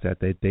past that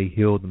they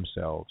heal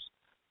themselves.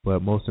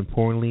 But most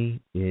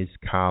importantly is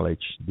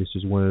college. This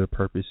is one of the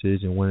purposes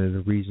and one of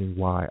the reasons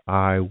why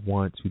I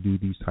want to do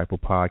these type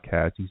of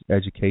podcasts, these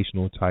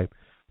educational type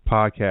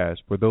podcasts,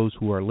 for those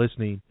who are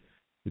listening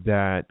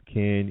that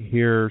can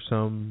hear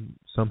some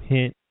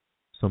hint,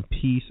 some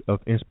piece of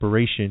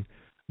inspiration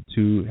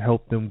to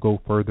help them go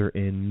further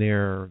in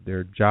their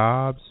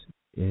jobs,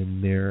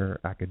 in their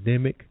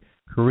academic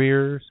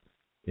careers,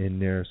 in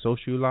their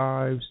social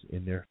lives,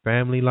 in their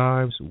family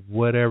lives,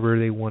 whatever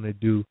they want to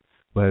do,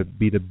 but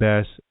be the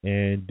best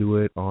and do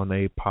it on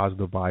a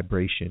positive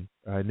vibration.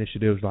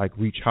 Initiatives like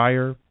Reach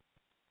Higher,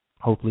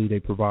 hopefully they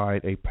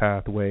provide a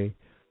pathway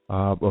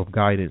of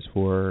guidance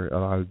for a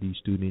lot of these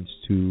students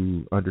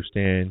to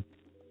understand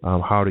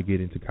how to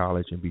get into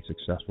college and be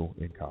successful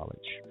in college.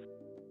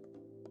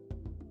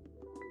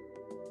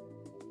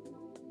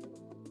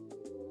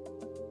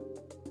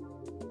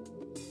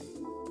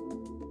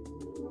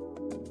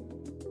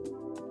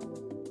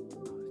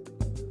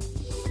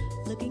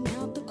 Looking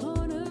out the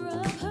corner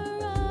of her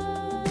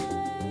eye,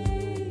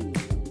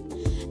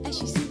 as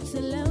she sits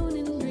alone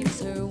and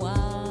drinks her wine.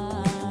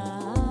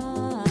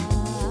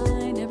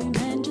 Every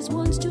man just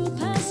wants to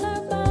pass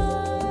her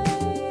by,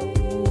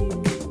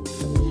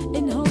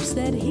 in hopes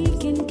that he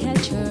can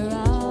catch her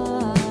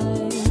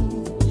eye.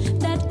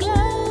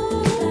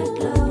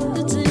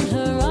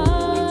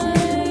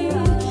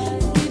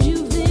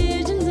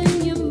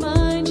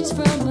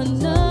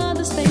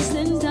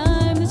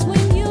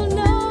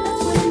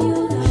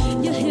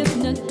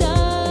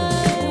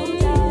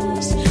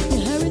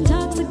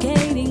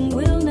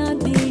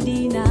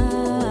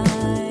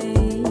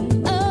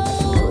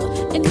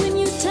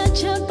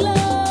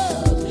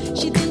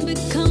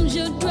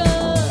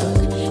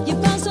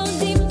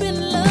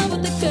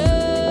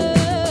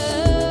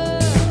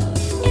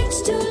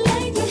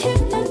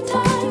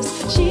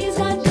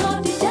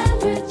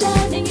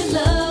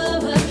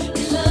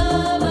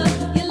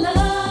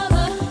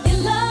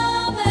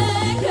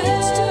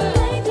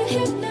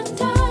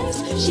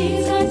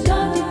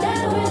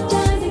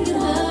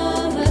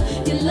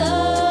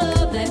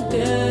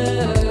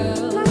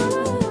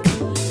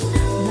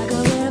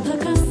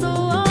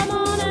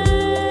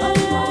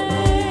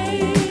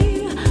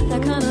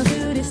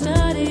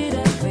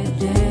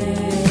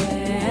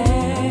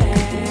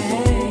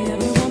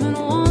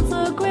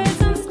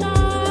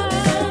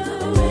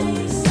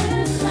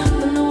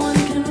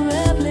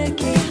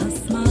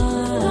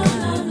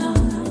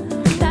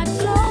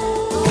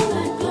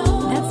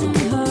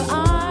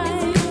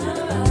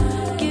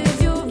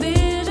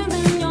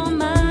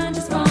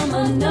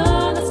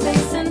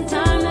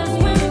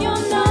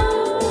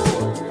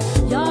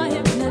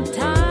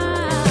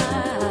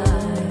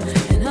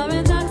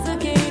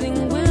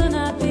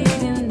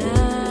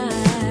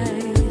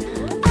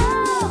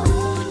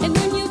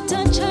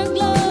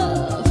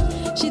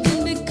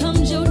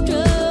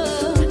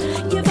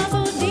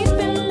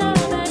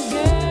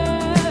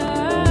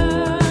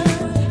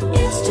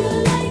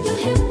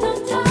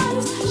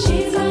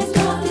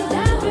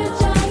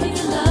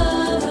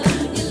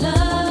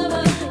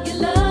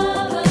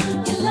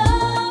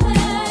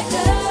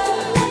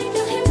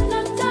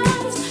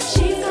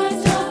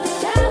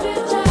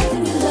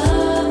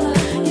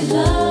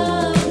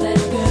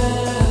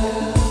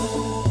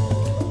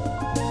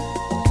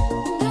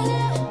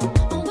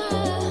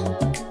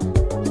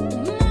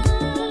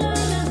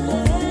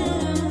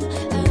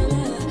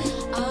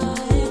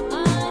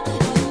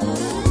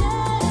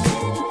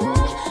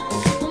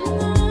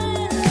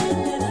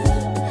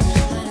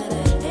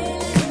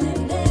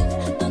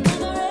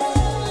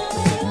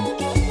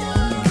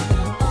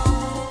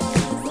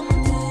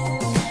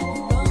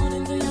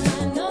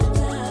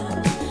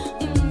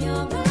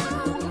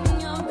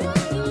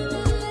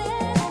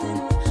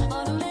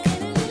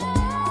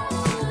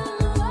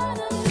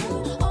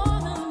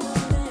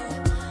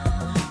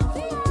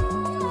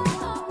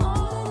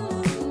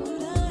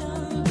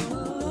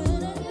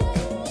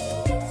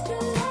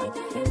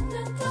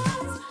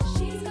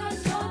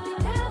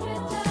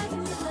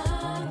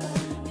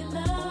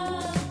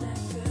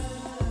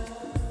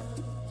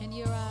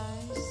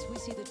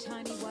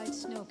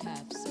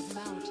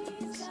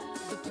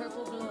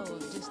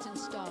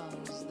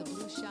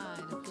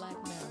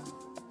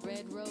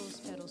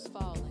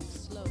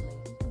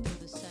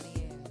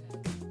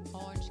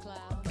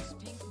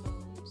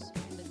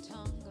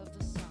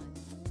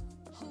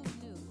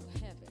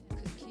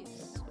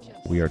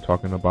 We are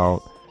talking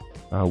about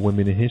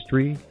women in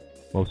history,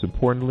 most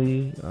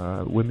importantly,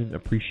 Women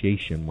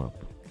Appreciation Month.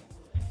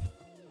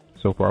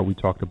 So far, we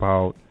talked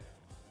about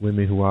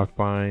women who I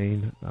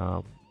find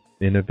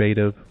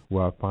innovative, who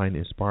I find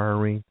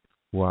inspiring,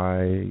 who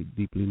I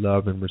deeply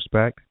love and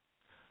respect.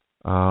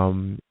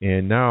 And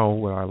now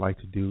what I like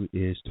to do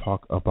is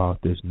talk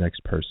about this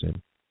next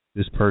person.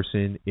 This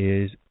person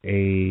is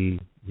a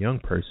young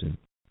person.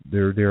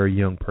 They're a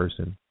young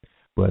person,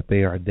 but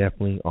they are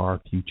definitely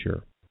our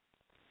future.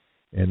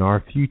 And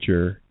our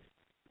future,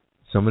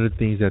 some of the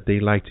things that they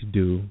like to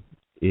do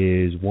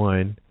is,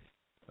 one,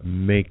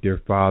 make their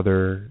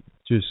father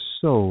just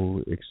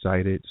so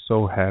excited,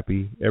 so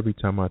happy every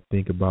time I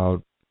think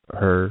about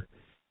her.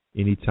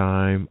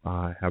 Anytime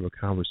I have a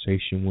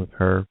conversation with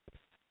her,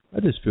 I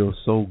just feel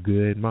so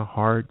good. My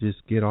heart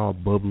just get all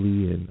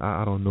bubbly, and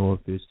I don't know if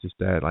it's just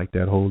that, like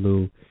that whole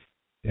little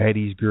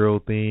daddy's girl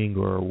thing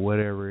or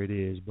whatever it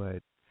is,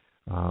 but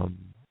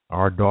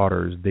our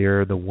daughters,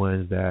 they're the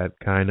ones that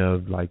kind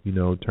of like,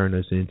 turn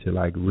us into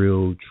like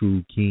real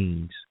true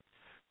kings.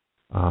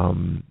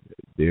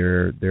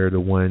 They're the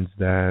ones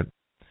that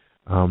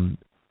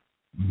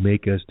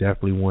make us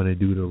definitely want to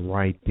do the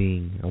right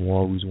thing. I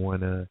always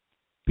want to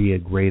be a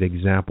great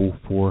example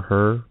for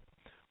her.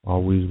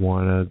 Always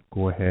want to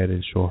go ahead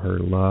and show her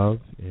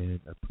love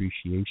and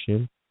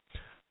appreciation.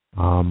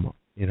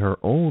 In her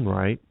own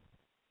right,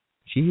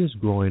 she is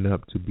growing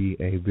up to be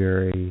a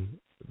very,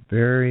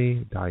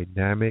 very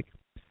dynamic,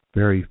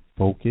 very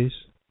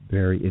focused,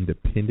 very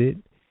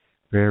independent,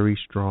 very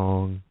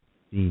strong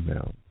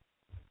female.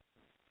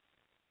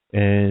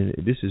 And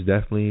this is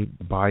definitely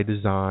by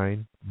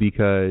design,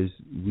 because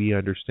we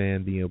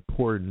understand the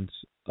importance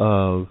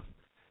of,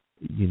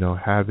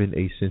 having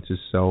a sense of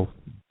self,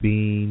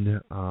 being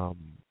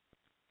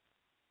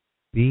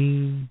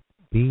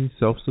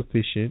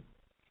self-sufficient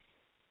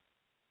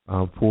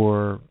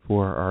for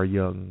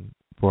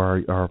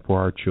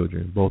our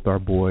children, both our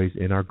boys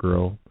and our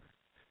girl.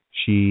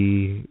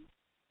 She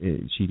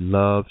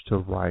loves to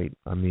write.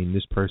 I mean,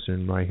 this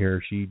person right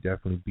here, she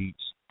definitely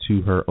beats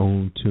to her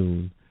own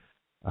tune.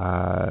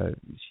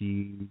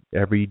 She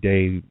every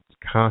day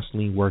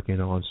constantly working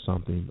on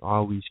something,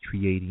 always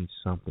creating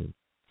something.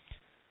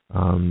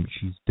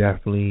 She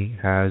definitely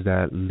has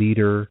that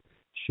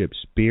leadership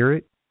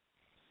spirit.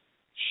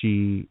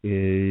 She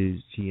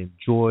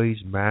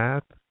enjoys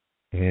math,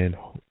 and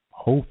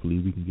hopefully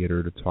we can get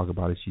her to talk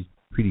about it. She's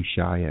pretty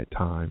shy at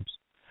times,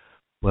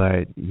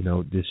 but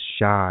this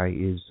shy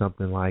is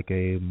something like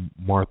a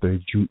Martha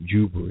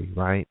Jubery,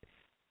 right?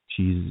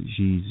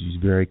 She's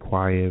very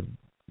quiet,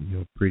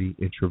 pretty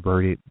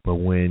introverted, but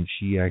when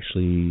she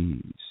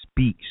actually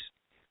speaks,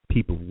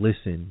 people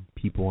listen,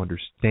 people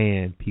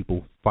understand,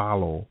 people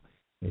follow,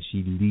 and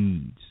she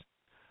leads.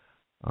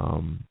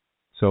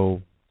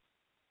 So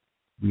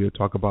we'll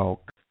talk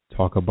about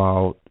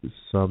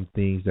some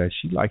things that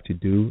she likes to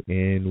do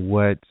and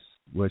what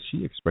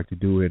she expects to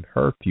do in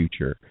her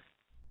future.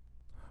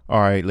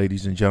 All right,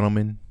 ladies and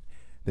gentlemen,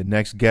 the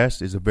next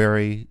guest is a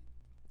very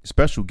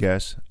special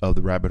guest of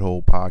the Rabbit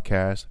Hole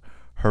podcast.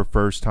 Her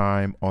first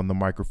time on the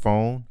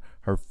microphone,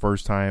 her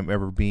first time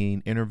ever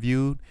being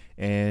interviewed.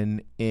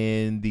 And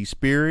in the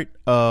spirit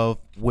of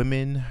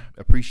Women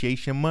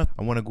Appreciation Month,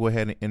 I want to go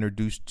ahead and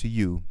introduce to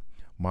you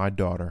my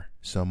daughter,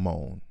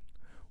 Simone.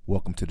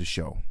 Welcome to the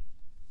show.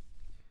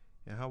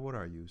 And how old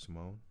are you,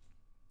 Simone?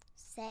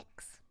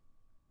 6.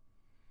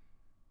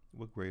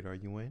 What grade are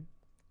you in?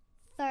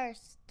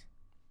 First.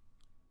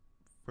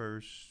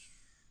 First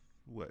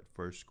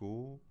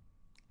school?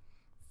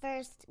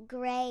 First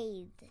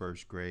grade.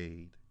 First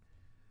grade.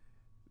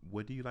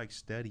 What do you like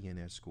studying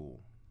at school?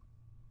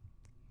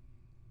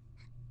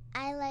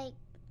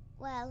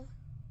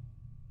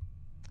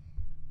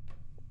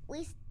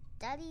 We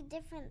study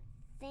different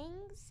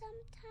things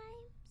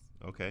sometimes.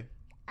 Okay.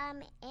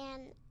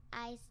 And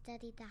I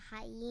studied the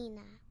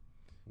hyena.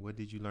 What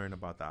did you learn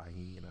about the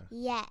hyena?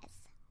 Yes.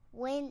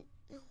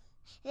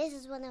 This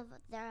is one of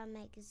their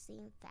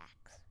magazine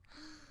facts.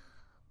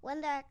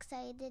 When they're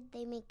excited,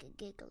 they make a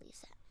giggly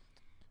sound.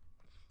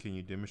 Can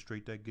you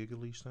demonstrate that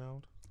giggly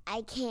sound?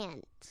 I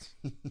can't.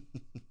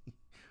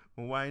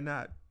 Well, why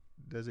not?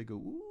 Does it go,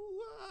 ooh,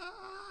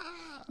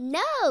 ah?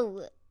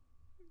 No.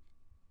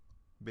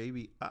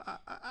 Baby,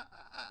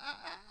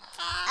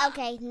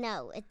 Okay,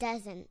 no, it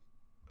doesn't.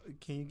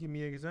 Can you give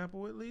me an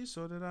example at least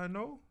so that I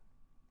know?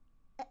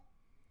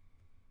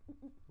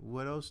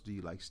 What else do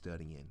you like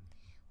studying?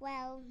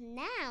 Well,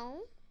 now,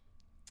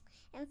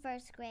 in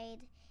first grade,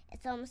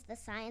 it's almost the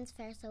science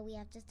fair, so we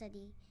have to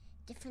study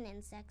different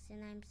insects,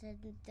 and I'm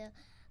studying the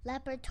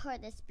leopard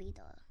tortoise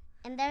beetle.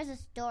 And there's a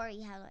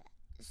story how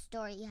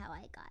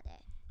I got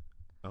it.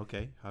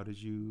 Okay, how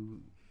did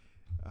you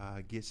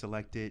get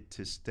selected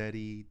to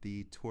study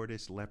the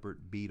tortoise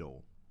leopard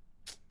beetle?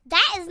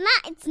 That is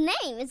not its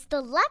name. It's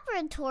the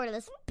leopard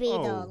tortoise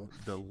beetle. Oh,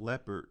 the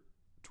leopard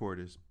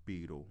tortoise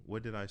beetle.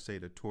 What did I say?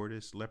 The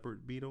tortoise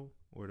leopard beetle,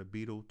 or the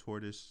beetle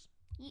tortoise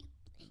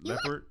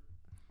leopard?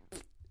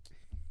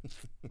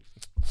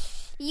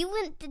 You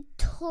went the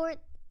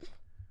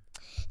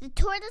The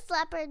tortoise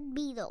leopard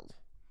beetle.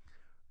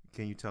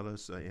 Can you tell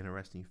us an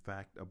interesting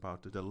fact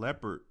about the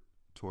leopard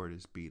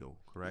tortoise beetle,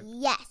 correct?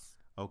 Yes.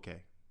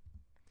 Okay.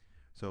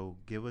 So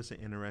give us an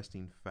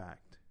interesting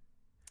fact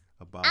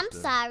about I'm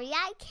sorry,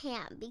 I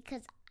can't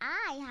because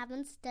I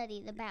haven't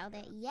studied about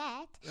it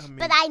yet.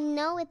 But I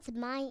know it's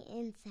my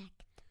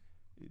insect.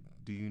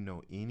 Do you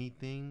know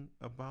anything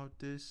about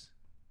this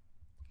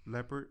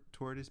leopard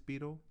tortoise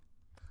beetle?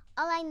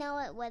 All I know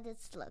is what it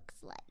looks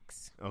like.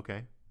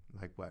 Okay.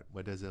 Like what?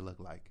 What does it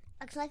look like?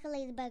 Looks like a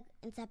ladybug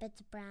except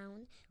it's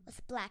brown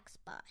with black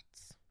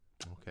spots.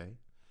 Okay.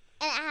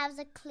 And it has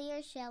a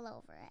clear shell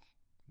over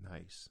it.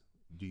 Nice.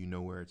 Do you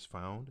know where it's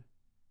found?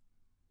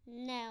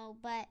 No,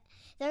 but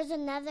there's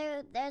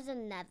another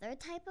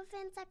type of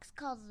insect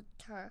called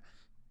the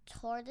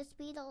tortoise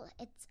beetle.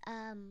 It's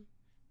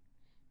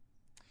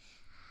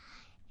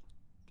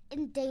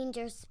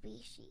endangered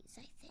species,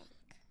 I think.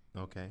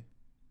 Okay.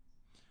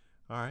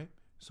 All right.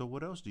 So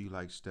what else do you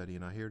like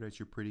studying? I hear that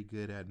you're pretty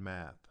good at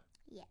math.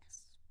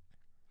 Yes.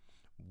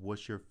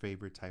 What's your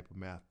favorite type of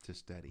math to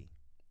study?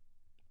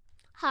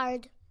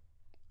 Hard.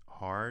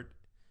 Hard?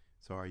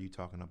 So are you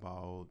talking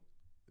about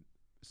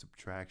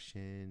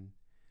subtraction,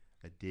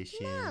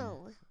 addition,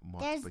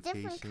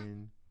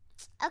 multiplication?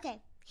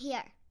 Okay,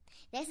 here.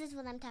 This is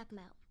what I'm talking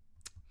about.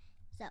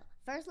 So,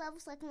 first level,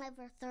 second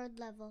level, third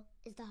level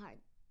is the hard.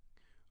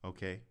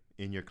 Okay.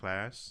 In your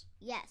class?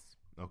 Yes.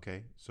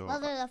 Okay. So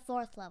well, they're the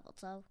fourth level,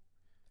 so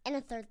and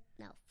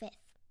fifth.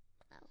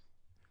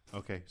 Oh.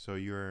 Okay, so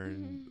you're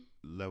in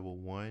level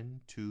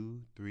 1,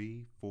 2,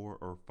 3, 4,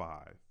 or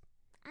 5.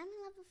 I'm in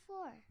level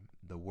 4.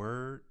 The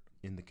word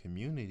in the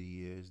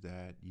community is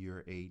that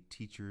you're a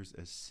teacher's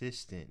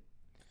assistant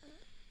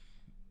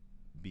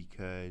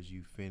because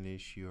you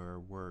finish your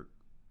work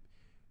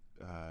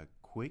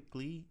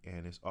quickly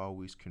and it's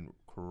always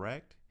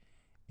correct,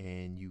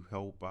 and you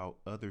help out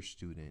other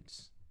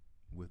students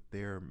with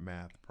their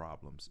math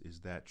problems. Is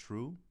that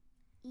true?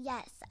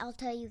 Yes, I'll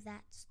tell you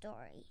that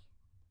story.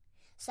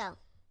 So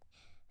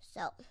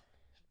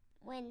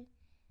when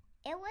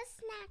it was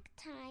snack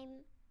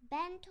time,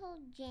 Ben told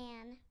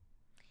Jan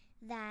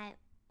that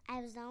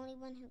I was the only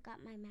one who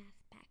got my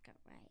math packet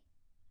right.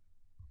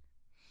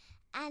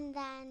 And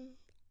then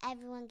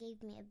everyone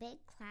gave me a big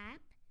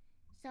clap.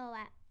 So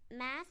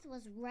math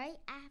was right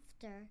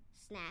after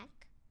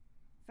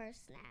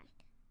first snack.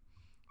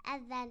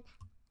 And then,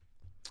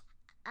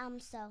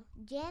 so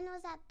Jan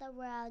was at the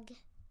rug.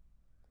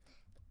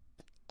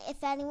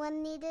 If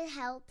anyone needed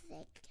help,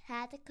 they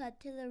had to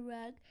cut to the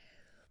rug.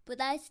 But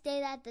I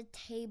stayed at the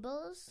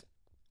tables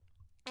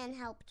and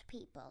helped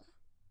people.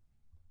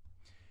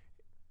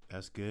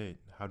 That's good.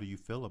 How do you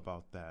feel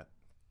about that?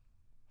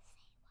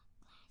 Say,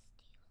 what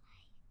class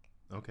do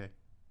you like? Okay.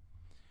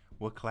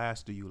 What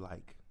class do you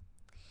like?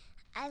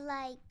 I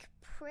like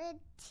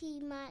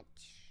pretty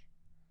much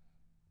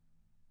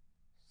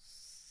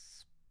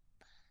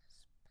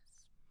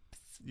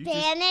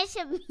Spanish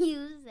and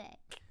music.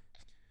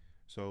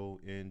 So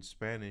in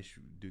Spanish,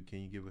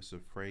 can you give us a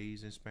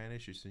phrase in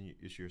Spanish?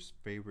 It's your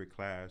favorite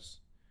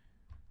class,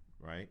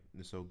 right?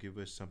 And so give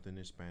us something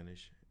in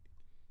Spanish.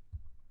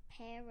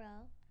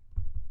 Perro.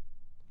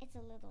 It's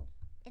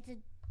a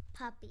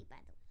puppy, by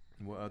the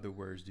way. What other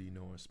words do you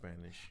know in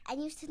Spanish? I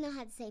used to know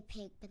how to say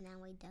pig, but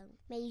now I don't.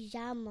 Me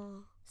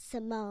llamo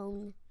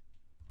Simone.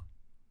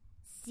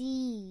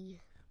 Sí.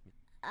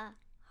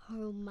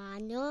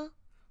 Hermano.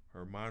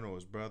 Hermano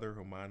is brother,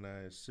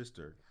 Hermana is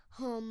sister.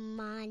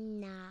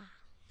 Hermana.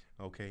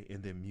 Okay,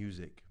 and then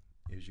music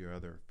is your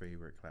other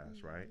favorite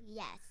class, right?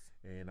 Yes.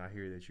 And I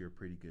hear that you're a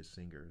pretty good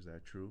singer. Is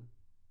that true?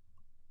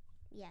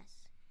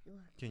 Yes, you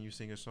are. Can you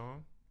sing a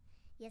song?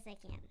 Yes, I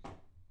can.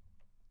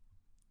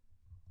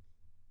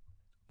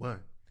 1,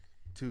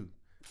 2,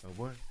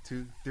 1,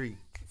 2, 3.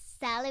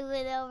 Sally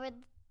went over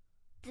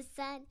the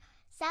sun.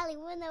 Sally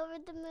went over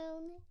the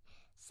moon.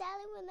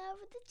 Sally went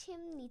over the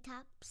chimney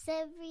tops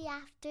every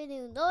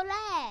afternoon. Ole!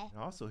 I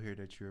also hear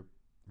that you're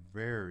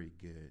very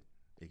good,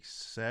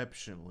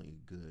 exceptionally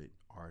good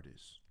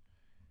artist.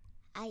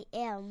 I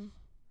am.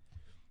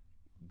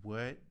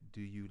 What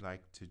do you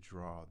like to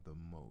draw the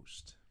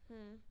most?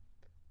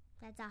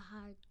 That's a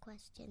hard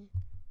question.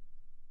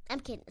 I'm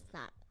kidding, it's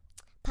not.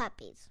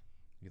 Puppies.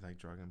 You like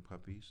drawing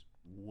puppies?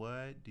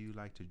 What do you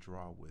like to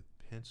draw with?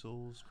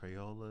 Pencils,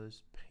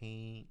 Crayolas,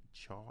 paint,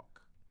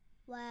 chalk?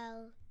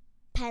 Well,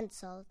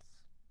 pencils.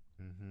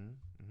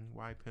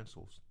 Why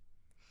pencils?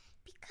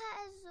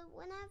 Because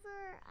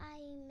whenever I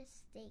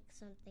mistake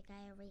something,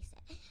 I erase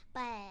it.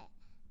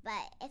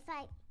 But if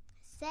I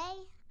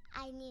say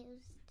I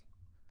used,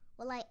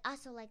 well, I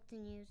also like to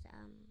use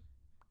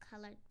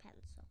colored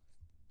pencils.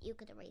 You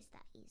could erase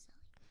that easily.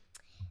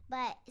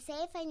 But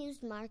say if I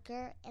used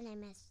marker and I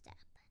messed up,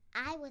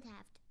 I would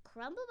have to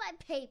crumble my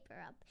paper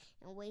up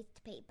and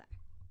waste paper.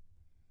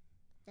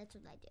 That's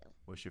what I do.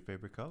 What's your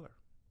favorite color?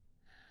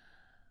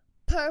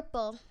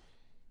 Purple.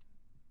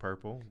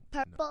 Purple?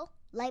 Purple,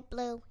 light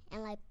blue,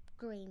 and light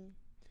green.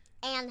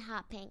 And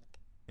hot pink.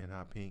 And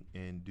hot pink.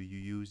 And do you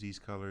use these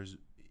colors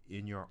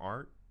in your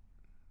art?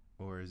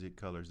 Or is it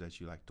colors that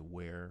you like to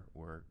wear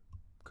or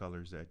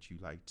colors that you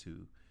like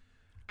to?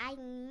 I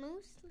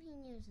mostly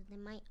use it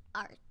in my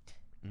art.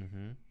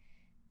 Mm-hmm.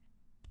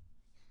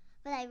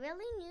 But I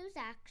really use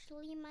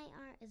actually my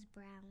art is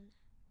brown.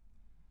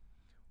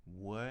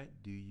 What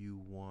do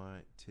you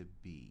want to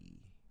be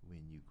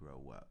when you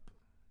grow up?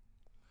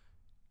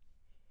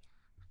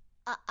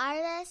 An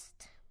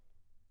artist.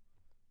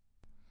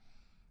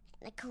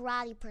 A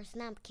karate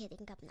person. I'm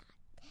kidding. I'm not.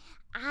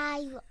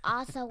 I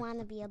also want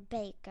to be a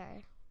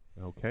baker.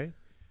 Okay.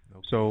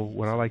 So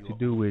what I like to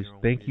do is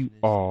thank you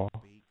all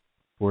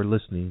for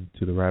listening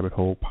to the Rabbit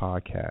Hole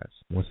Podcast.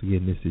 Once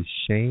again, this is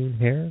Shane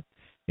Hare,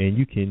 and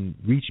you can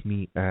reach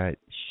me at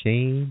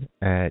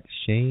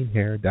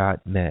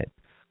shane@shanehare.net.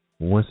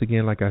 Once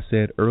again, like I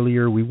said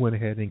earlier, we went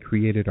ahead and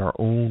created our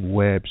own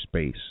web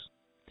space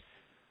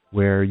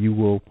where you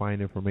will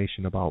find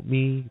information about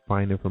me,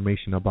 find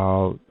information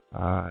about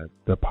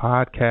the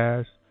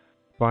podcast,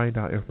 find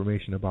out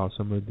information about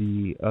some of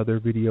the other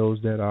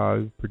videos that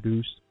I've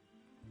produced,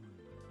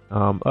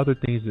 other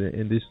things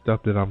and this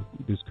stuff that I'm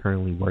just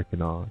currently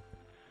working on.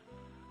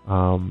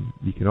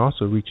 You can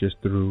also reach us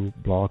through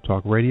Blog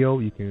Talk Radio.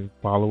 You can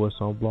follow us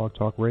on Blog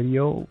Talk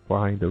Radio,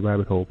 find the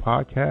Rabbit Hole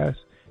Podcast.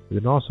 And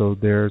then also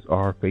there's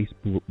our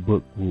Facebook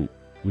group,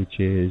 which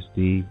is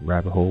the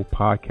Rabbit Hole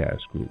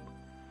Podcast group.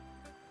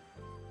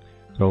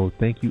 So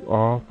thank you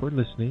all for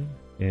listening,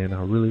 and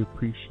I really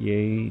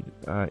appreciate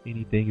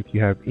anything. If you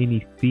have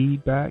any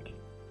feedback,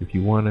 if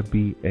you want to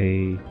be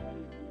a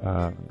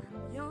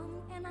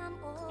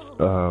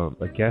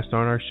guest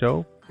on our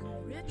show,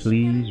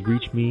 please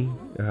reach me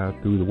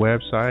through the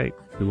website,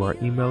 through our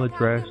email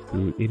address,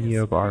 through any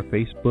of our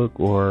Facebook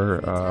or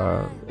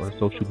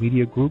social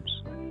media groups.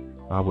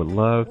 I would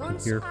love to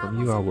hear from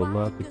you. I would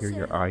love to hear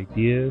your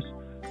ideas.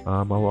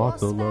 I would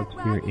also love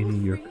to hear any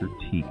of your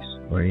critiques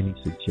or any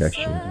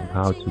suggestions on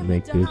how to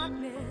make this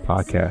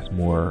podcast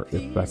more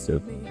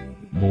effective,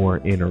 more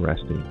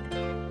interesting.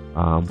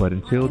 But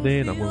until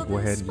then, I'm going to go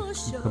ahead and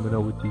just keep coming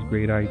up with these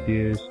great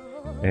ideas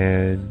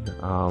and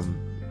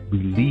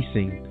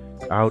releasing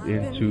out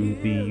into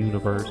the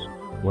universe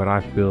what I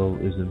feel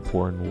is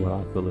important, what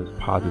I feel is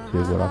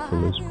positive, what I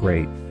feel is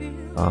great.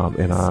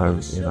 And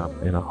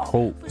I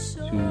hope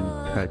to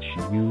touch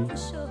you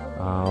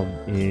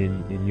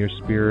in your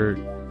spirit,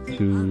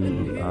 to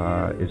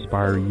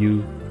inspire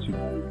you to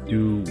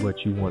do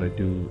what you want to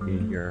do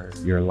in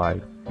your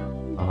life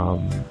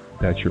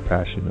that you're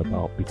passionate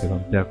about, because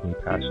I'm definitely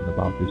passionate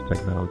about this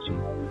technology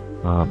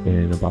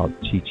and about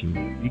teaching.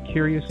 Be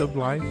curious of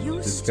life,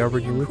 discover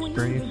new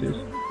experiences,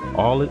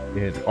 always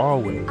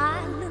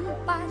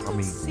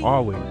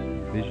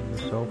envision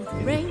yourself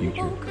in the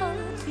future.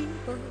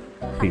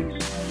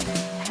 Peace.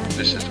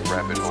 This is the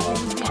Rabbit Hole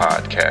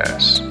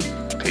Podcast.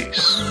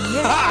 Peace.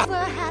 Never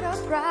had a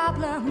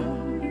problem.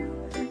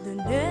 There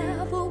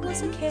never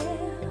was a care.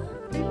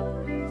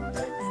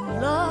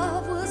 And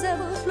love was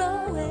ever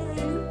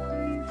flowing.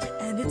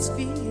 And its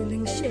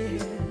feeling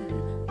shared.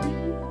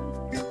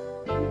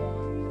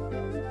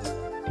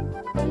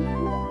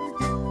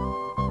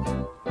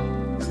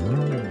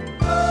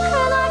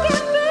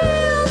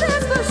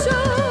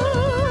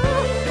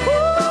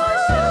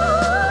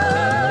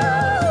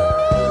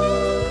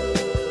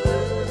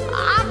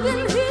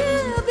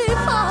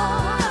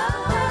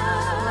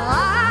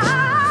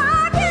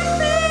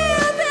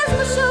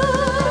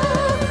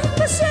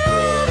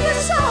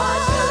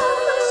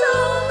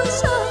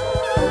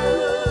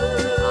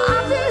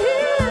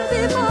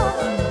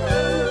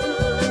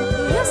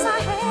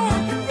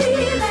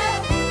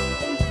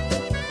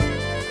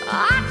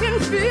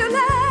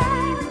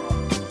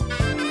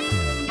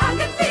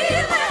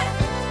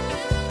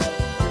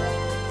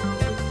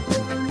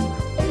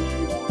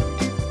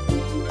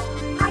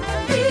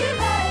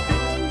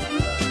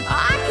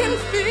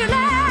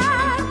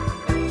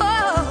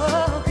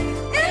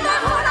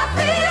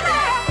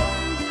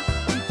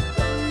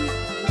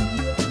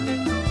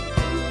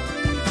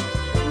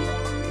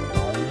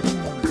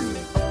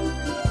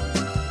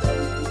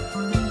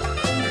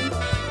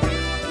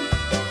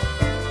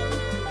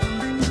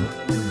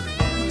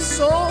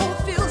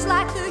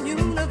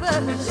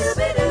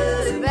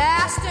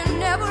 Vast and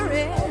never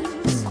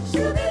ends.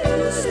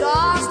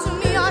 Stars to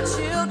me are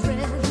children.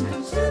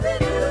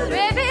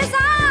 Babies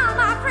are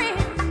my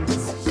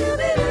friends.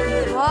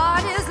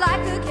 Heart is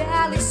like a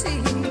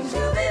galaxy.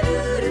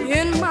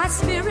 In my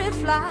spirit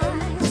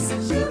flies.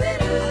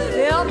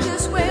 Felt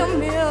this way a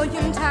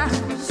million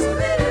times.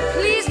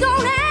 Please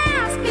don't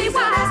ask me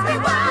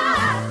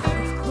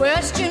why.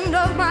 Question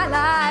of my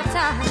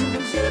lifetime.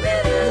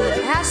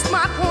 Ask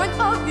my point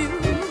of view.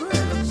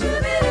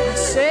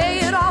 Say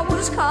it all.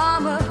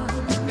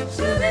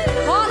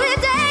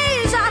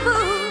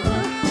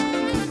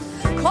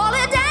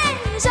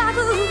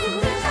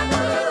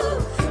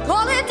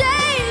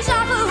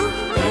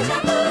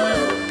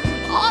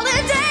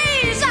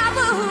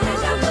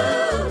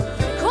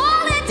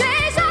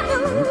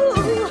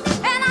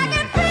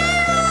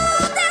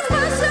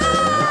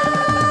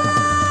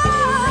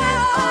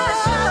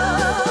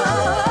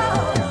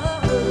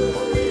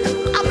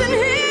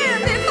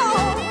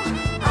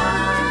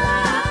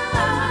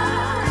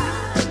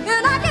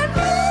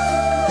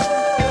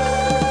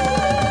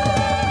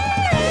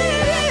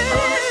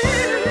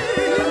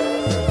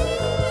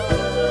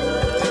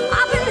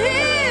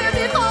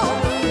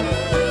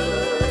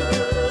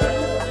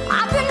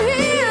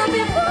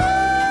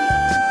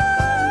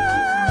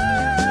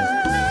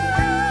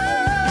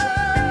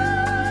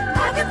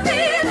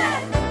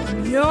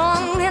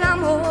 Young and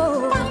I'm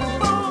old,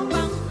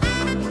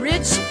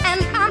 rich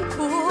and I'm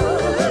poor.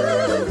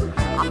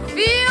 I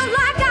feel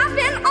like I've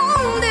been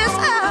on this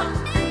earth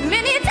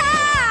many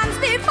times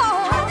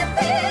before.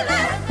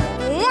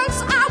 Once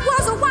I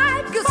was a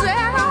white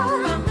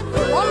gazelle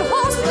on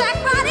horseback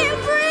riding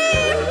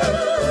free,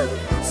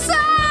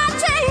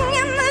 searching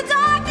in the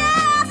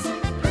darkness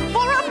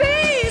for a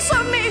piece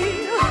of me.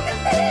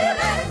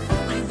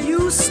 I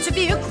used to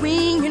be a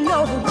queen, you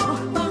know,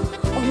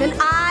 on an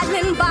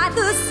island by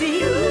the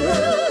sea.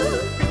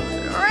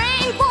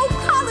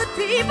 Rainbow-colored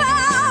people,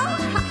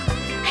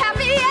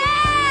 happy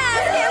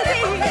as can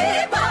be.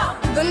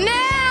 There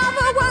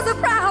never was a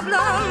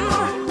problem